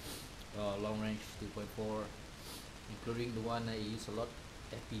 long range 2.4, including the one I use a lot,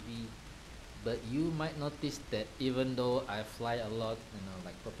 FPV. But you might notice that even though I fly a lot, you know,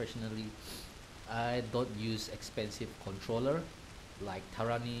 like professionally, I don't use expensive controller like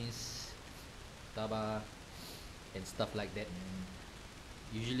Taranis, Taba, and stuff like that. And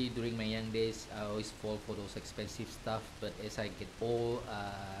usually during my young days, I always fall for those expensive stuff. But as I get old,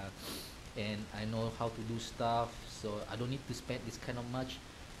 and I know how to do stuff, so I don't need to spend this kind of much.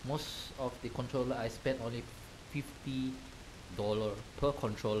 Most of the controller I spend only $50 per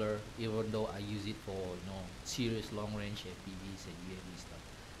controller, even though I use it for, you know, serious long range FPVs and UAV stuff.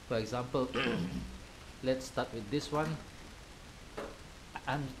 For example, let's start with this one.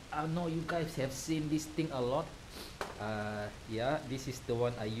 I know you guys have seen this thing a lot. Yeah, this is the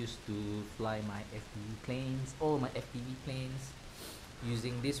one I used to fly my FPV planes, all my FPV planes,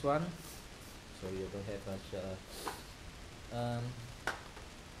 using this one. Sorry, I don't have much.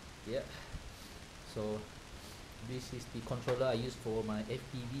 Yeah, so this is the controller I use for my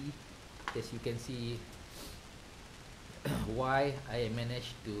FPV. As you can see, why I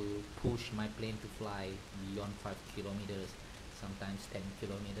managed to push my plane to fly beyond 5 kilometers, sometimes 10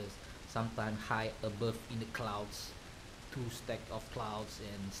 kilometers, sometimes high above in the clouds, 2 stack of clouds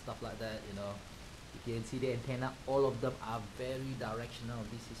and stuff like that. You know, you can see the antenna, all of them are very directional.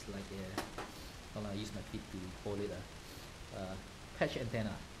 This is like a, well, I use my feet to hold it, patch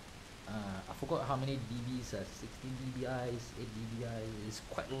antenna. I forgot how many dBs, 16 dBis, 8 dBi. It's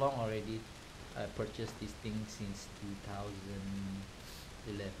quite long already. I purchased this thing since 2011.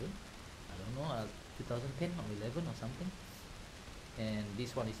 I don't know, 2010 or 11 or something. And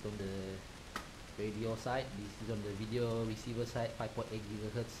this one is on the radio side. This is on the video receiver side, 5.8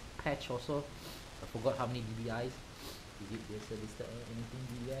 gigahertz patch also. I forgot how many dBis. Is it listed anything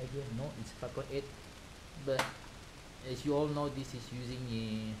dBi here? No, it's 5.8. But as you all know, this is using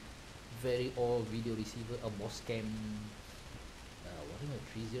a very old video receiver, a Boscam, what is it,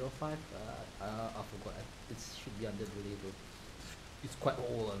 305? I forgot. It should be under the label. It's quite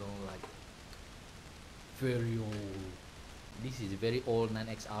old, I know, like very old. This is a very old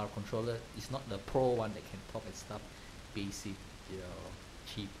 9XR controller. It's not the pro one that can talk and stuff. Basic, you know,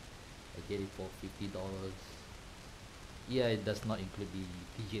 cheap. I get it for $50. Yeah, it does not include the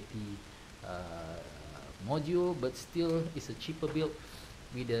PJT module, but still it's a cheaper build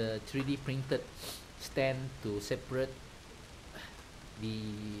with a 3D printed stand to separate the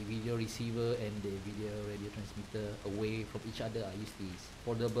video receiver and the video radio transmitter away from each other. I use this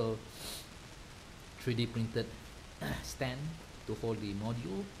portable 3D printed stand to hold the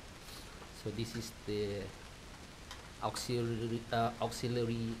module. So this is the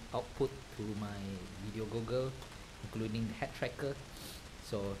auxiliary output to my video goggle, including the head tracker.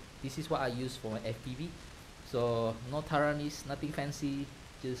 So this is what I use for my FPV. So no Taranis, nothing fancy,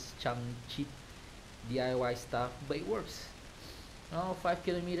 just cheap DIY stuff, but it works. Oh, 5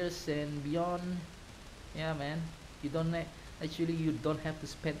 kilometers and beyond. Yeah, man, you don't have to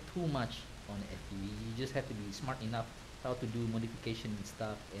spend too much on FPV. You just have to be smart enough how to do modification and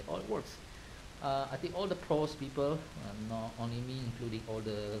stuff, and all works. I think all the pros people, not only me, including all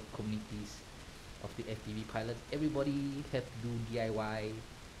the communities of the FPV pilot, everybody have to do DIY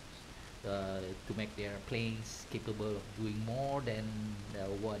to make their planes capable of doing more than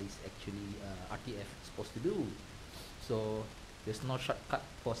what is actually RTF supposed to do. So there's no shortcut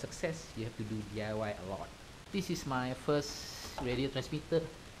for success. You have to do DIY a lot. This is my first radio transmitter,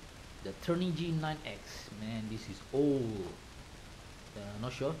 the Turny G9X. Man, this is old.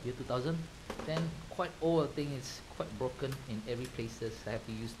 Not sure, year 2000. Then quite old. I think it's quite broken in every places. I have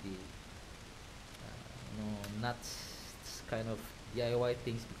to use the nuts kind of DIY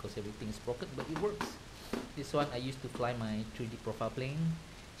things because everything is broken, but it works. This one I used to fly my 3D profile plane,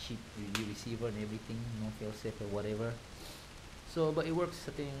 cheap video receiver and everything, no failsafe or whatever. So but it works.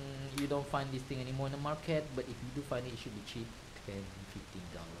 I think you don't find this thing anymore in the market, but if you do find it, it should be cheap, 10 $15,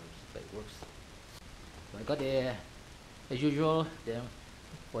 but it works. So I got the, as usual, the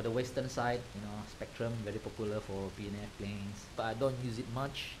for the western side, Spectrum, very popular for PNF planes, but I don't use it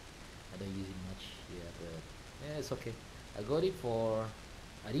much. Yeah, but yeah, it's okay. I got it for,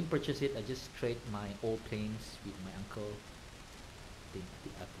 I didn't purchase it, I just trade my old planes with my uncle. I think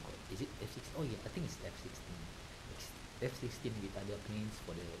I forgot, is it F16? Oh yeah, I think it's F16. F16 with other planes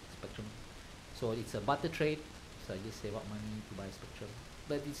for the Spectrum. So it's a barter trade, so I just save up money to buy Spectrum,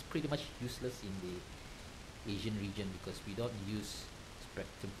 but it's pretty much useless in the Asian region because we don't use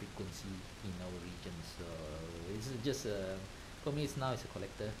spectrum frequency in our region. So it's just for me, it's a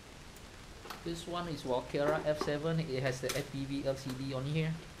collector. This one is Walkera F7. It has the FPV LCD on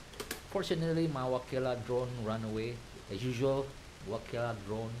here. Fortunately, my Walkera drone ran away. As usual, Walkera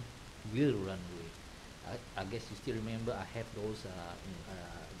drone will run away. I guess you still remember I have those in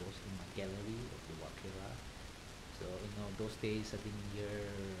my gallery of the Walkera. So those days, I think I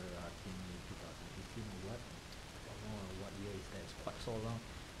think 2018 or what? I don't know what year is that. It's quite so long.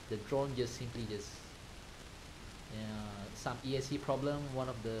 The drone just simply some ESC problem. One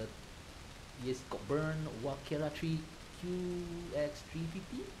of the ESC got burned. Walkera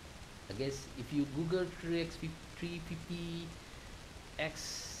 3QX350. I guess if you Google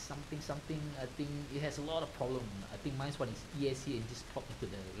 350X something something, I think it has a lot of problem. I think mine's one is ESC and just drop into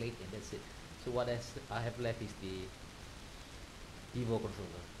the lake and that's it. So what else I have left is the Evo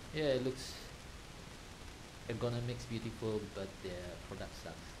controller. Yeah, it looks ergonomics beautiful, but the product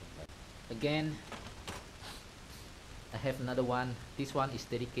sucks. But again, I have another one. This one is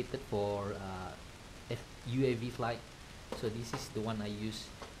dedicated for UAV flight. So this is the one I use.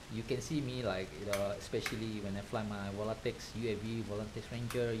 You can see me like, especially when I fly my Volatex UAV, Volatex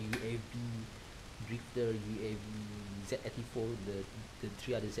Ranger, UAV Drifter, UAV Z84, the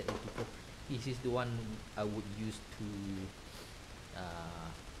three other Z84. This is the one I would use to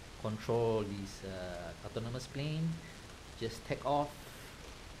control this autonomous plane. Just take off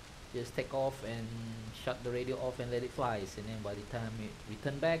and shut the radio off and let it fly, and then by the time it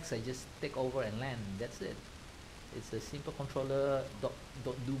return back, I just take over and land. That's it. It's a simple controller. Don't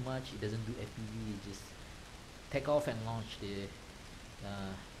do much. It doesn't do FPV. Just take off and launch the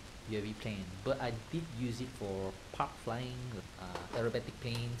UAV plane. But I did use it for park flying, aerobatic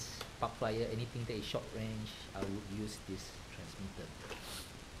planes, park flyer, anything that is short range. I would use this transmitter.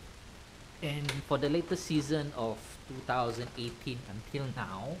 And for the latest season of 2018 until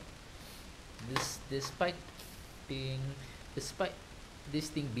now, despite this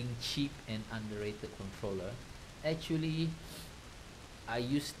thing being cheap and underrated controller, actually I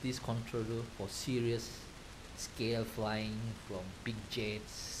use this controller for serious scale flying, from big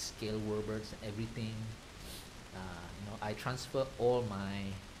jets, scale warbirds, everything. I transfer all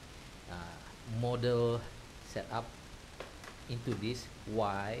my model setup into this.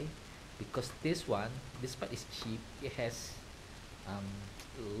 Why? Because this one, despite it's cheap, it has a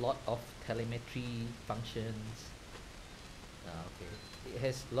lot of telemetry functions. It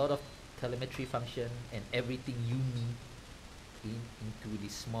has a lot of telemetry function and everything you need into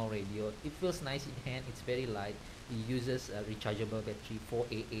this small radio. It feels nice in hand. It's very light. It uses a rechargeable battery,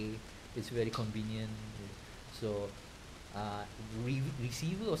 4AA. It's very convenient. So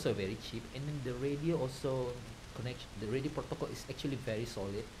receiver also very cheap, and then the radio also connection. The radio protocol is actually very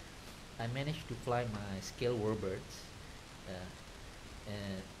solid. I managed to fly my scale warbirds,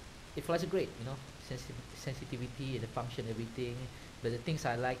 and it flies great. Sensitivity and the function, everything. But the things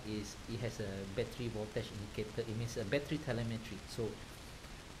I like is it has a battery voltage indicator. It means a battery telemetry. So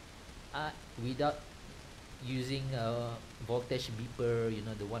without using a voltage beeper,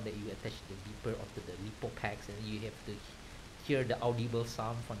 the one that you attach the beeper onto the lipo packs, and you have to hear the audible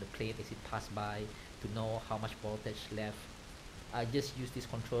sound from the plane as it pass by to know how much voltage left. I just use this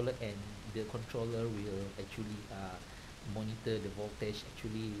controller, and the controller will actually monitor the voltage.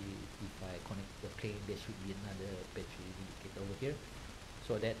 Actually, if I connect the plane, there should be another battery indicator over here,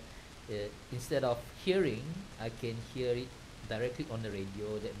 so that instead of hearing, I can hear it directly on the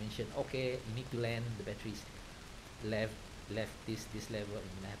radio that mention, okay, you need to land, the batteries left this level,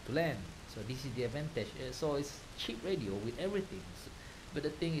 and I have to land. So this is the advantage. So it's cheap radio with everything. But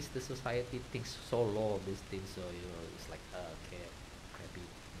the thing is, the society thinks so low of these things. So it's like, okay, crappy,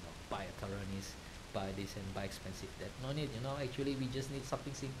 buy a Taranis, buy this and buy expensive that. No need. Actually we just need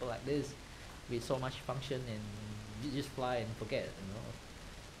something simple like this with so much function, and you just fly and forget.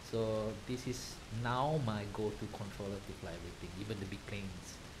 So this is now my go-to controller to fly everything, even the big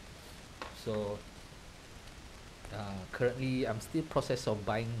planes. So currently I'm still process of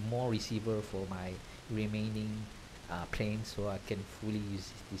buying more receiver for my remaining planes, so I can fully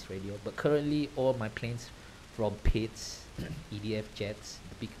use this radio. But currently, all my planes from Pitts, EDF jets,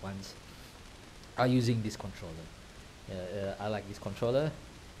 the big ones, are using this controller. I like this controller.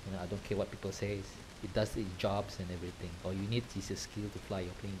 I don't care what people say. It does its jobs and everything. All you need is a skill to fly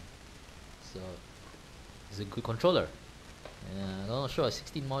your plane. So it's a good controller. I'm not sure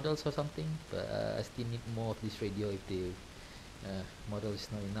 16 models or something, but I still need more of this radio if the model is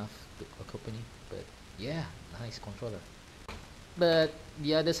not enough to accompany. But yeah, nice controller. But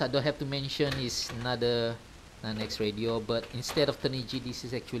the others I don't have to mention is another 9X radio, but instead of 10AG, this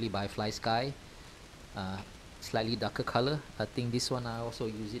is actually by Fly Sky. Slightly darker color. I think this one I also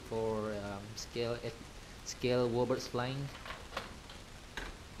use it for scale warbirds flying.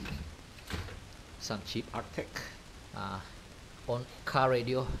 Some cheap Artec on car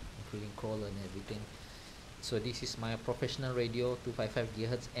radio, including crawler and everything. So this is my professional radio, 255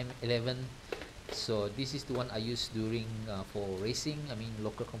 GHz M11. So this is the one I use during for racing. I mean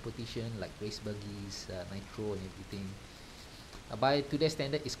local competition like race buggies, nitro and everything. By today's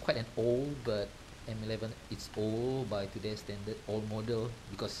standard, it's quite an old, but M11 it's old by today's standard, old model,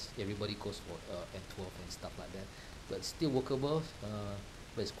 because everybody goes for M12 and stuff like that. But still workable,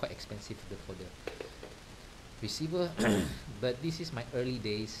 but it's quite expensive for the receiver. But this is my early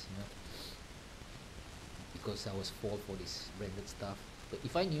days, because I was fall for this branded stuff. But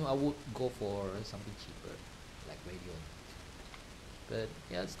if I knew, I would go for something cheaper like radio. But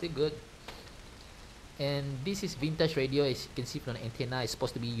yeah, it's still good. And this is vintage radio. As you can see from the antenna, it's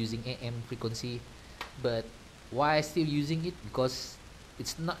supposed to be using AM frequency, but why I still using it? Because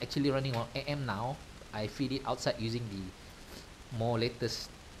it's not actually running on AM now. I feed it outside using the more latest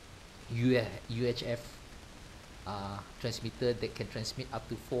UHF transmitter that can transmit up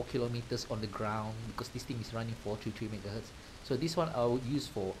to 4 kilometers on the ground, because this thing is running 433 megahertz. So this one I would use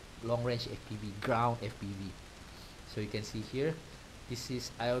for long range FPV, ground FPV. So you can see here, this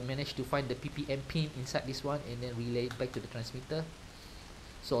is, I managed to find the PPM pin inside this one and then relay it back to the transmitter.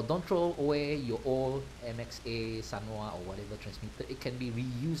 So don't throw away your old MXA, Sanwa or whatever transmitter. It can be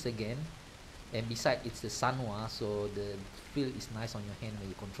reused again. And besides, it's the Sanwa, so the feel is nice on your hand when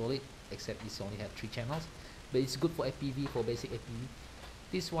you control it, except this only have 3 channels. But it's good for FPV, for basic FPV.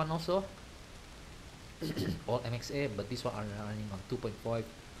 This one also, all MXA, but this one are running on 2.4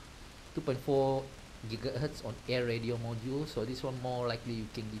 gigahertz on air radio module. So this one more likely you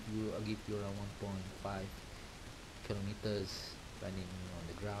can give you around 1.5 kilometers running on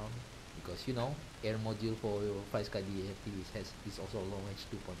the ground, because air module for your Fly Sky DFT is also long range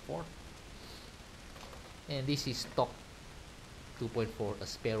 2.4. And this is stock 2.4, a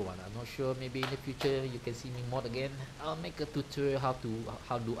spare one. I'm not sure, maybe in the future you can see me mod again. I'll make a tutorial how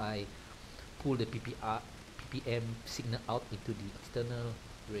do I pull the PPM signal out into the external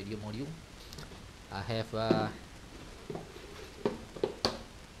radio module. I have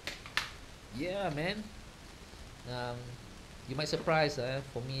yeah, man, you might surprise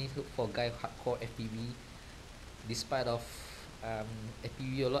for me, for guy hardcore FPV, despite of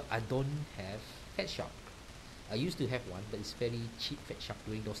FPV a lot, I don't have Fat Shark. I used to have one, but it's very cheap Fat Shark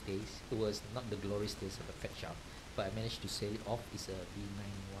during those days. It was not the glorious days of the Fat Shark, but I managed to sell it off. It's a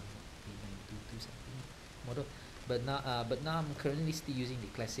V922 something model. But now I'm currently still using the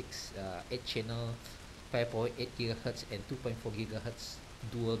classics 8 channel, 5.8 gigahertz and 2.4 gigahertz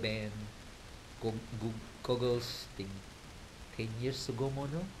dual band goggles. Thing 10 years ago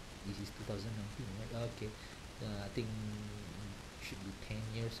model. This is 2019, right? Okay, I think should be 10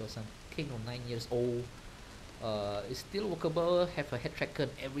 years or something, 10 or 9 years old. It's still workable, have a head tracker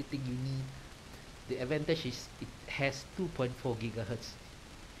and everything you need. The advantage is it has 2.4 gigahertz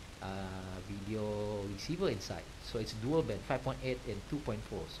video receiver inside, so it's dual band 5.8 and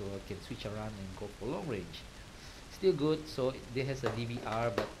 2.4, so I can switch around and go for long range. Still good. So it has a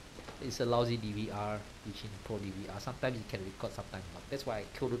DVR, but it's a lousy DVR, which in Pro DVR sometimes it can record, sometimes not. That's why I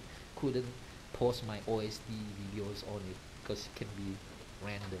couldn't post my OSD videos on it, because it can be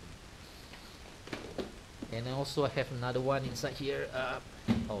random. And I also have another one inside here.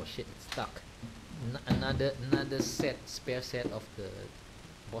 Oh shit, it's stuck. Another spare set of the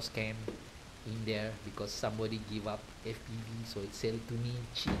Boss Cam in there, because somebody give up FPV, so it sell it to me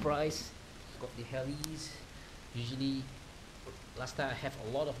cheap price. Got the helis. Usually last time I have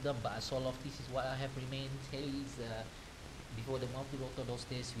a lot of them, but I sold off. This is what I have remained. Helis, before the multi-rotor, those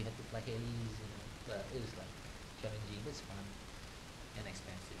days we had to fly helis, but it was like challenging, but it's fun and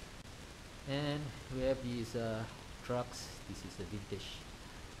expensive. And we have these trucks. This is a vintage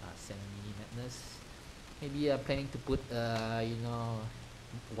semi Madness. Maybe I'm planning to put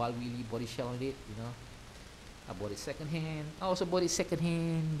Wild Wheelie body shell on it. I bought it second hand. I also bought it second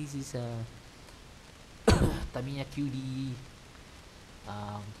hand. This is Tamiya QD,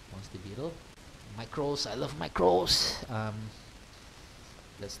 Monster Beetle, micros. I love micros.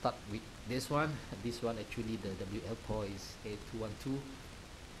 Let's start with this one. This one actually the WL Poise A212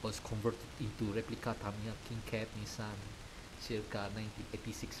 was converted into replica Tamiya King Cab Nissan circa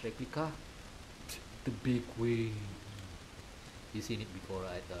 1986 replica. The big wing. You've seen it before,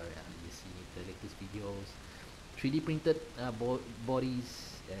 right? Or you've seen it the latest videos. 3D printed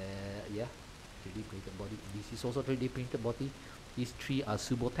bodies. Yeah, 3D printed body. This is also 3D printed body. These three are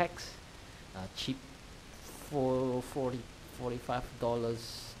Subotex. Cheap for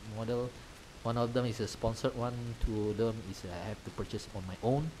 $45 model. One of them is a sponsored one. Two of them is I have to purchase on my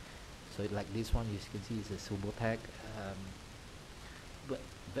own. So like this one, you can see, is a Subotex. But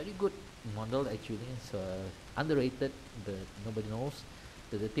very good model actually. So underrated, but nobody knows.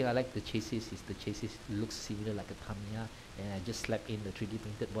 The thing I like the chassis is the chassis looks similar like a Tamiya, and I just slapped in the 3D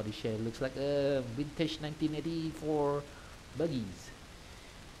printed body shell. Looks like a vintage 1984 buggies.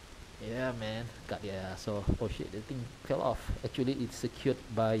 Yeah, man. Got, yeah. So oh shit, the thing fell off. Actually, it's secured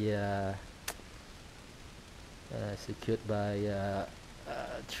by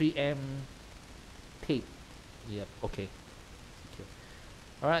 3M tape. Yep. Okay. Secure.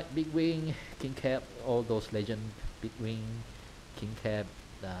 All right. Big wing, king cab, all those legend. Big wing, king cab,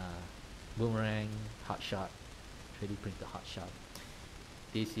 boomerang, hot shot, 3D printed hot shot.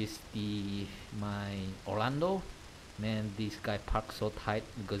 This is my Orlando. Man, this guy parked so tight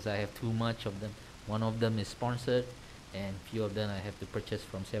because I have too much of them. One of them is sponsored, and few of them I have to purchase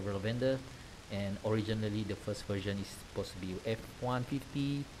from several vendors. And originally the first version is supposed to be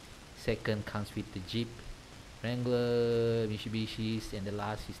F-150. Second comes with the Jeep Wrangler, Mitsubishi's, and the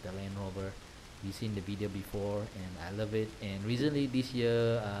last is the Land Rover. You've seen the video before, and I love it. And recently this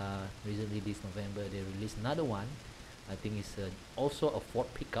November, they released another one. I think it's also a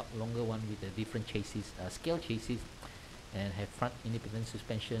Ford pickup, longer one with a different chassis, scale chassis, and have front independent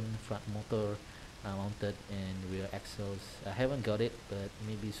suspension, front motor mounted, and rear axles. I haven't got it, but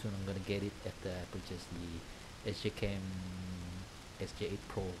maybe soon I'm gonna get it after I purchase the SJ8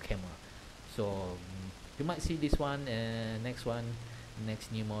 Pro camera. So you might see this one, next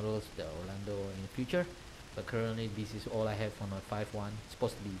new models, the Orlando, in the future. But currently this is all I have on my 5.1. It's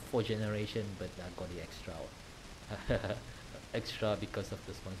supposed to be 4th generation, but I got the extra one. Extra because of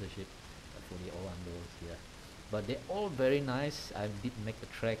the sponsorship for the Orlandos. Yeah, but they're all very nice. I did make a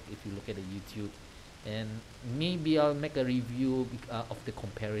track if you look at the YouTube, and maybe I'll make a review of the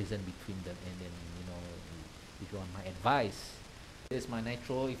comparison between them, and then if you want my advice. This is my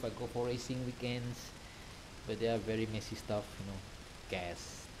nitro if I go for racing weekends, but they are very messy stuff,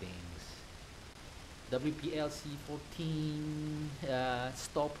 gas things. WPL C14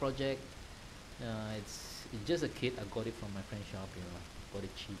 store project. It's just a kit. I got it from my friend's shop. Got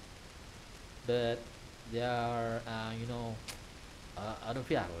it cheap. But they are, I don't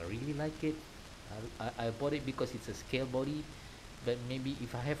feel I really like it. I bought it because it's a scale body. But maybe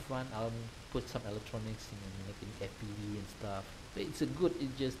if I have one, I'll put some electronics in, like an FPV and stuff. But it's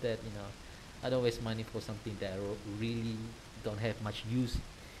it's just that I don't waste money for something that I really don't have much use,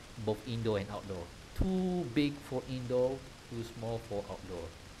 both indoor and outdoor. Too big for indoor, too small for outdoor.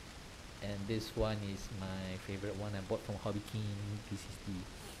 And this one is my favorite one I bought from Hobby King. This is the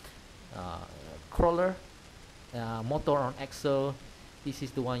crawler, motor on axle. This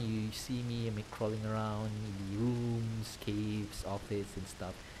is the one you see me crawling around in the rooms, caves, office and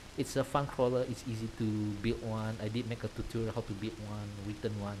stuff. It's a fun crawler. It's easy to build one. I did make a tutorial how to build one,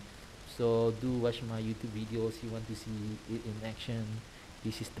 written one. So do watch my YouTube videos if you want to see it in action.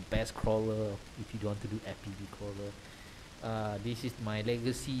 This is the best crawler if you want to do FPV crawler. This is my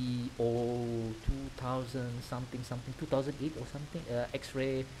legacy 2000 something 2008 or something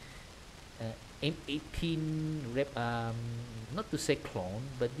X-ray M18 rep, not to say clone,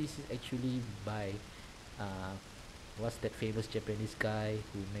 but this is actually by what's that famous Japanese guy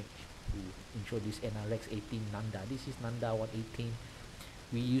who introduced NRX 18 Nanda. This is Nanda 118.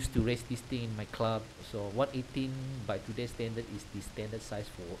 We used to race this thing in my club. So 118 by today's standard is the standard size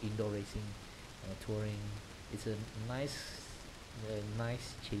for indoor racing, touring. It's a nice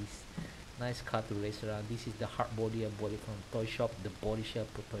chase, nice car to race around. This is the hard body I bought it from toy shop, the body shop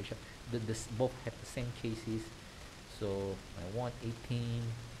for toy shop. Both have the same chassis. So my 118.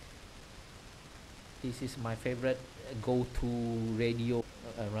 This is my favorite go-to radio,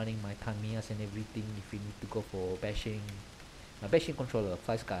 running my Tamiyas and everything if you need to go for bashing. My bashing controller,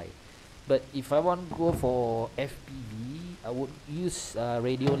 Fly Sky. But if I want to go for FPV, I would use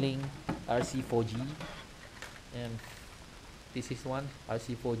Radio Link RC4G. And this is one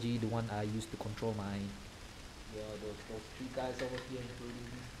RC4G, the one I used to control my those three guys over here, including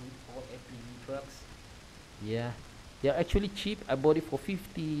these two all FPV trucks. Yeah, they're actually cheap. I bought it for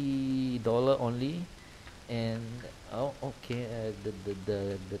 $50 only, and oh, okay,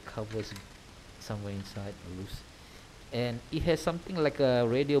 the covers somewhere inside loose, and it has something like a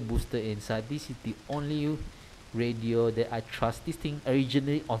radio booster inside. This is the only radio that I trust. This thing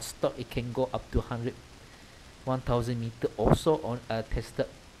originally on stock, it can go up to 1,000 meter. Also on tested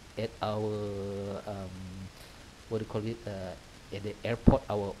at our what do you call it, at the airport,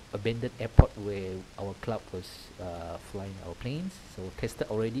 our abandoned airport where our club was flying our planes. So tested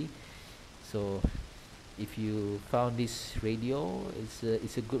already. So if you found this radio,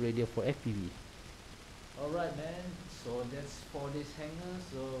 it's a good radio for FPV. All right, man. So that's for this hangar.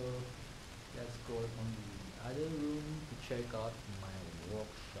 So let's go on the other room to check out my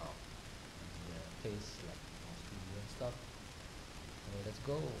workshop and place like my studio and stuff. So let's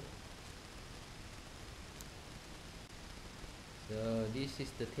go. So this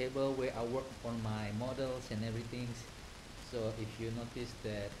is the table where I work on my models and everything. So if you notice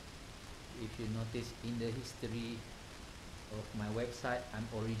in the history of my website, I'm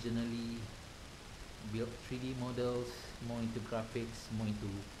originally built 3D models, more into graphics, more into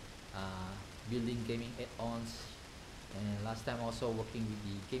building gaming add-ons, and last time also working with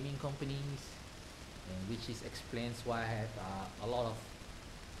the gaming companies, and which is explains why I have a lot of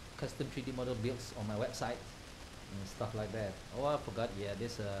custom 3D model builds on my website and stuff like that. Oh, I forgot. Yeah,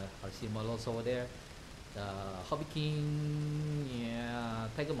 there's RC models over there. The Hobby King, yeah,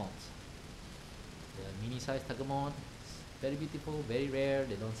 Tiger mounts. The mini size Tiger mount. It's very beautiful, very rare.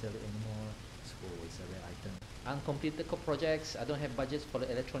 They don't sell it anymore, so it's a rare item. Uncompleted projects. I don't have budgets for the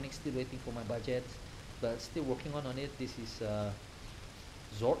electronics. Still waiting for my budget, but still working on it. This is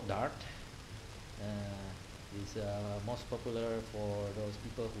Zord Dart. Is most popular for those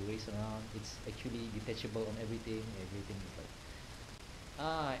people who race around. It's actually detachable on everything. Everything is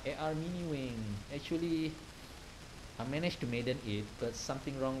like AR mini wing. Actually, I managed to maiden it, but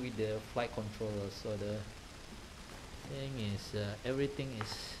something wrong with the flight controller. So the thing is, everything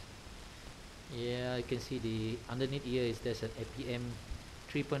is, yeah, you can see the underneath here is there's an APM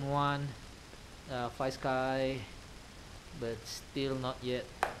 3.1 fly sky, but still not yet,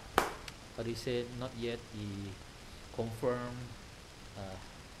 how do you say, not yet confirm uh,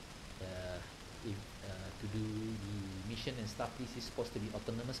 if, to do the mission and stuff. This is supposed to be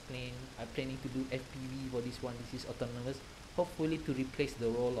autonomous plane. I'm planning to do FPV for this one. This is autonomous, hopefully to replace the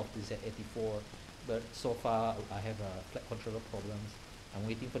role of the Z84, but so far I have flight controller problems. I'm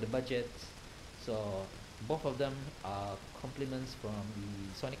waiting for the budget. So both of them are compliments from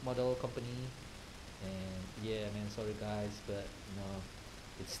the Sonic model company, and yeah, man, sorry guys, but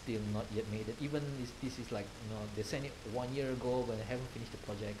it's still not yet made it. Even this is like, they sent it 1 year ago, but I haven't finished the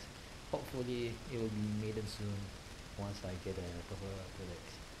projects. Hopefully it will be made soon once I get a proper project.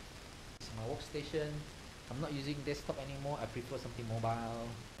 This is my workstation. I'm not using desktop anymore. I prefer something mobile,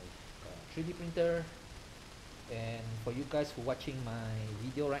 like 3D printer. And for you guys who watching my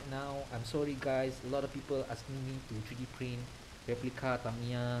video right now, I'm sorry guys, a lot of people asking me to 3D print replica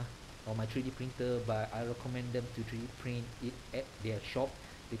Tamiya or my 3D printer, but I recommend them to 3D print it at their shop,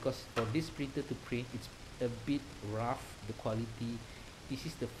 because for this printer to print, it's a bit rough, the quality. This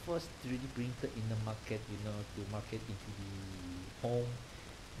is the first 3D printer in the market, to market into the home,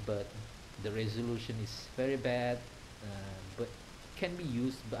 but the resolution is very bad, but can be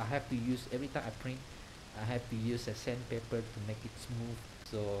used. But I have to use, every time I print, I have to use a sandpaper to make it smooth.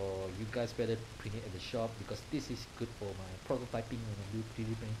 So you guys better print it at the shop, because this is good for my prototyping when I do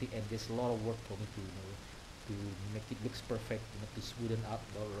 3D printing, and there's a lot of work for me to make it looks perfect, to smoothen out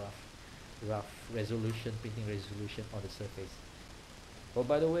the rough resolution, printing resolution on the surface. Oh,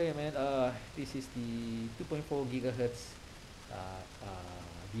 by the way, man, this is the 2.4 gigahertz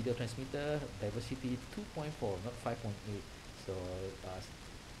video transmitter, diversity 2.4, not 5.8. So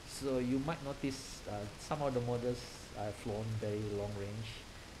so you might notice some of the models I've flown very long range.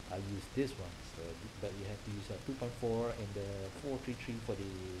 I use this one, so but you have to use a 2.4 and the 433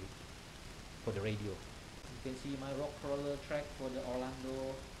 for the radio. You can see my rock crawler track for the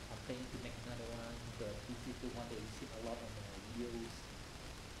Orlando. I'm planning to make another one, but this is the one that you see a lot on the videos.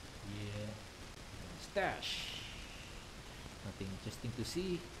 Yeah, stash. Nothing interesting to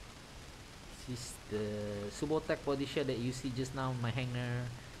see. This is the Subotech body shell that you see just now in my hangar.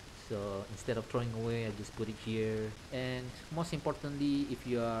 So instead of throwing away, I just put it here. And most importantly, if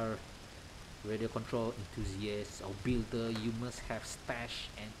you are radio control enthusiast or builder, you must have stash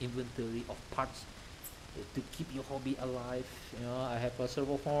and inventory of parts to keep your hobby alive. I have a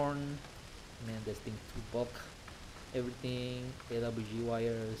servo horn. Man, this thing too bulk. Everything, AWG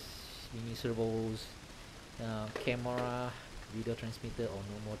wires, mini servos, camera, video transmitter or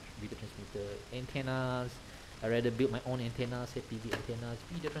no more video transmitter. Antennas, I rather build my own antennas, PV antennas,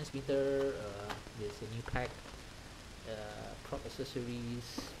 video transmitter. There's a new pack, prop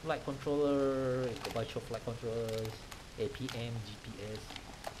accessories, flight controller, a bunch of flight controllers, APM, GPS.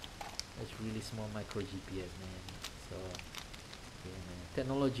 That's really small micro GPS, man. So yeah, man.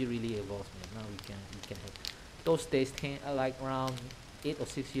 Technology really evolves, man. Now we can have those days. Like around 8 or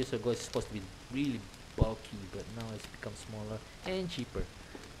 6 years ago, it's supposed to be really bulky, but now it's become smaller and cheaper.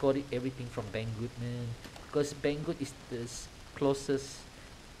 Got it everything from Banggood, man. Because Banggood is the closest,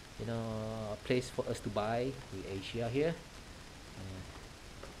 place for us to buy with Asia here.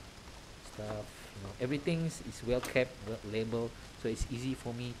 Stuff, everything is well kept, well labeled, so it's easy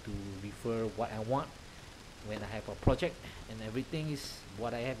for me to refer what I want when I have a project, and everything is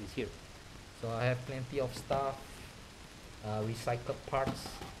what I have is here. So I have plenty of stuff, recycled parts,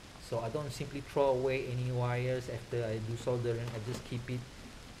 so I don't simply throw away any wires after I do soldering. I just keep it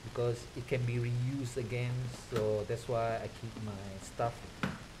because it can be reused again. So that's why I keep my stuff,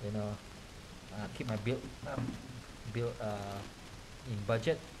 keep my build in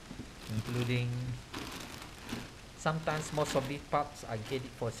budget, including sometimes most of these parts I get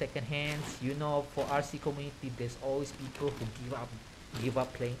it for second hands. For RC community, there's always people who give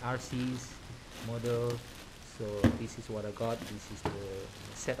up playing RCs model. So this is what I got. This is the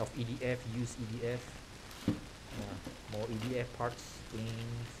set of EDF, used EDF, more EDF parts,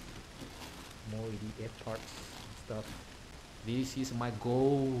 things, more EDF parts and stuff. This is my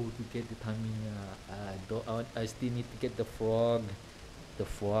goal to get the Tamiya. I still need to get the frog, the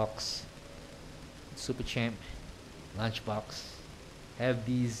fox, super champ, lunchbox. Have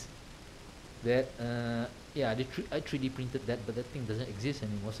these. That yeah, I 3D printed that, but that thing doesn't exist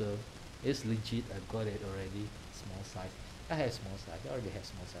anymore. So it's legit. I got it already. Small size. I have small size. I already have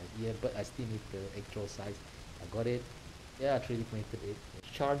small size. Yeah, but I still need the actual size. I got it. Yeah, I 3D printed it.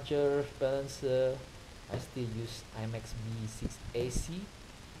 Charger, balancer. I still use IMAX B6 AC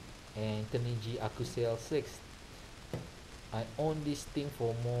and Tenergy Acusel 6. I own this thing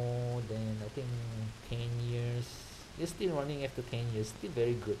for more than, I think, 10 years. It's still running after 10 years. Still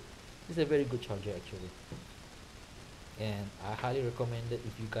very good. It's a very good charger actually. And I highly recommend it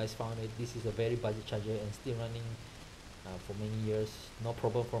if you guys found it. This is a very budget charger and still running for many years. No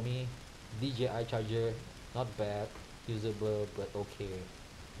problem for me. DJI charger, not bad, usable but okay.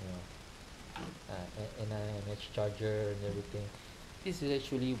 And IMH charger and everything. This is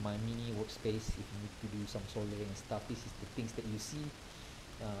actually my mini workspace. If you need to do some soldering and stuff, this is the things that you see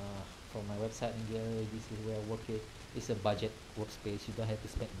from my website and gallery. This is where I work it. It's a budget workspace. You don't have to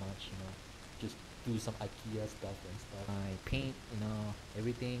spend much, just do some IKEA stuff and stuff. I paint,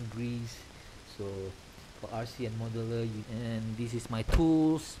 everything, grease. So for RC and modeler, and this is my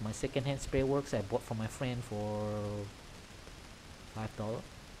tools, my second-hand spare works I bought from my friend for $5.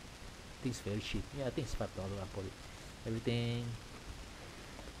 I think it's very cheap. Yeah, I think it's $5. I bought it. Everything.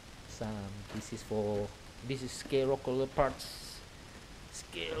 This is scale roller parts.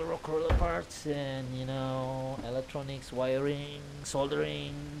 Scale roller parts and electronics, wiring,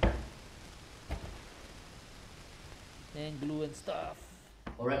 soldering, and glue and stuff.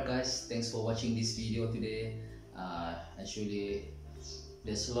 Alright guys, thanks for watching this video today. Actually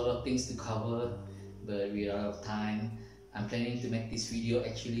there's a lot of things to cover, but we are out of time. I'm planning to make this video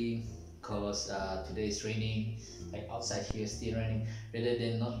actually because today is raining, like outside here still raining, rather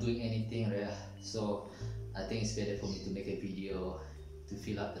than not doing anything. So I think it's better for me to make a video to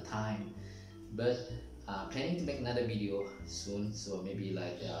fill up the time. But planning to make another video soon, so maybe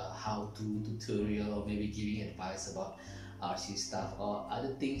like how-to tutorial, or maybe giving advice about RC stuff or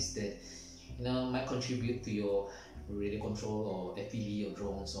other things that might contribute to your radio control or FPV or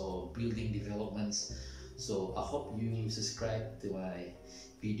drones or building developments. So I hope you subscribe to my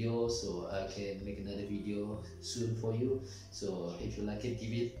video so I can make another video soon for you. So if you like it,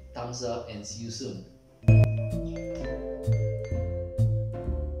 give it thumbs up and see you soon.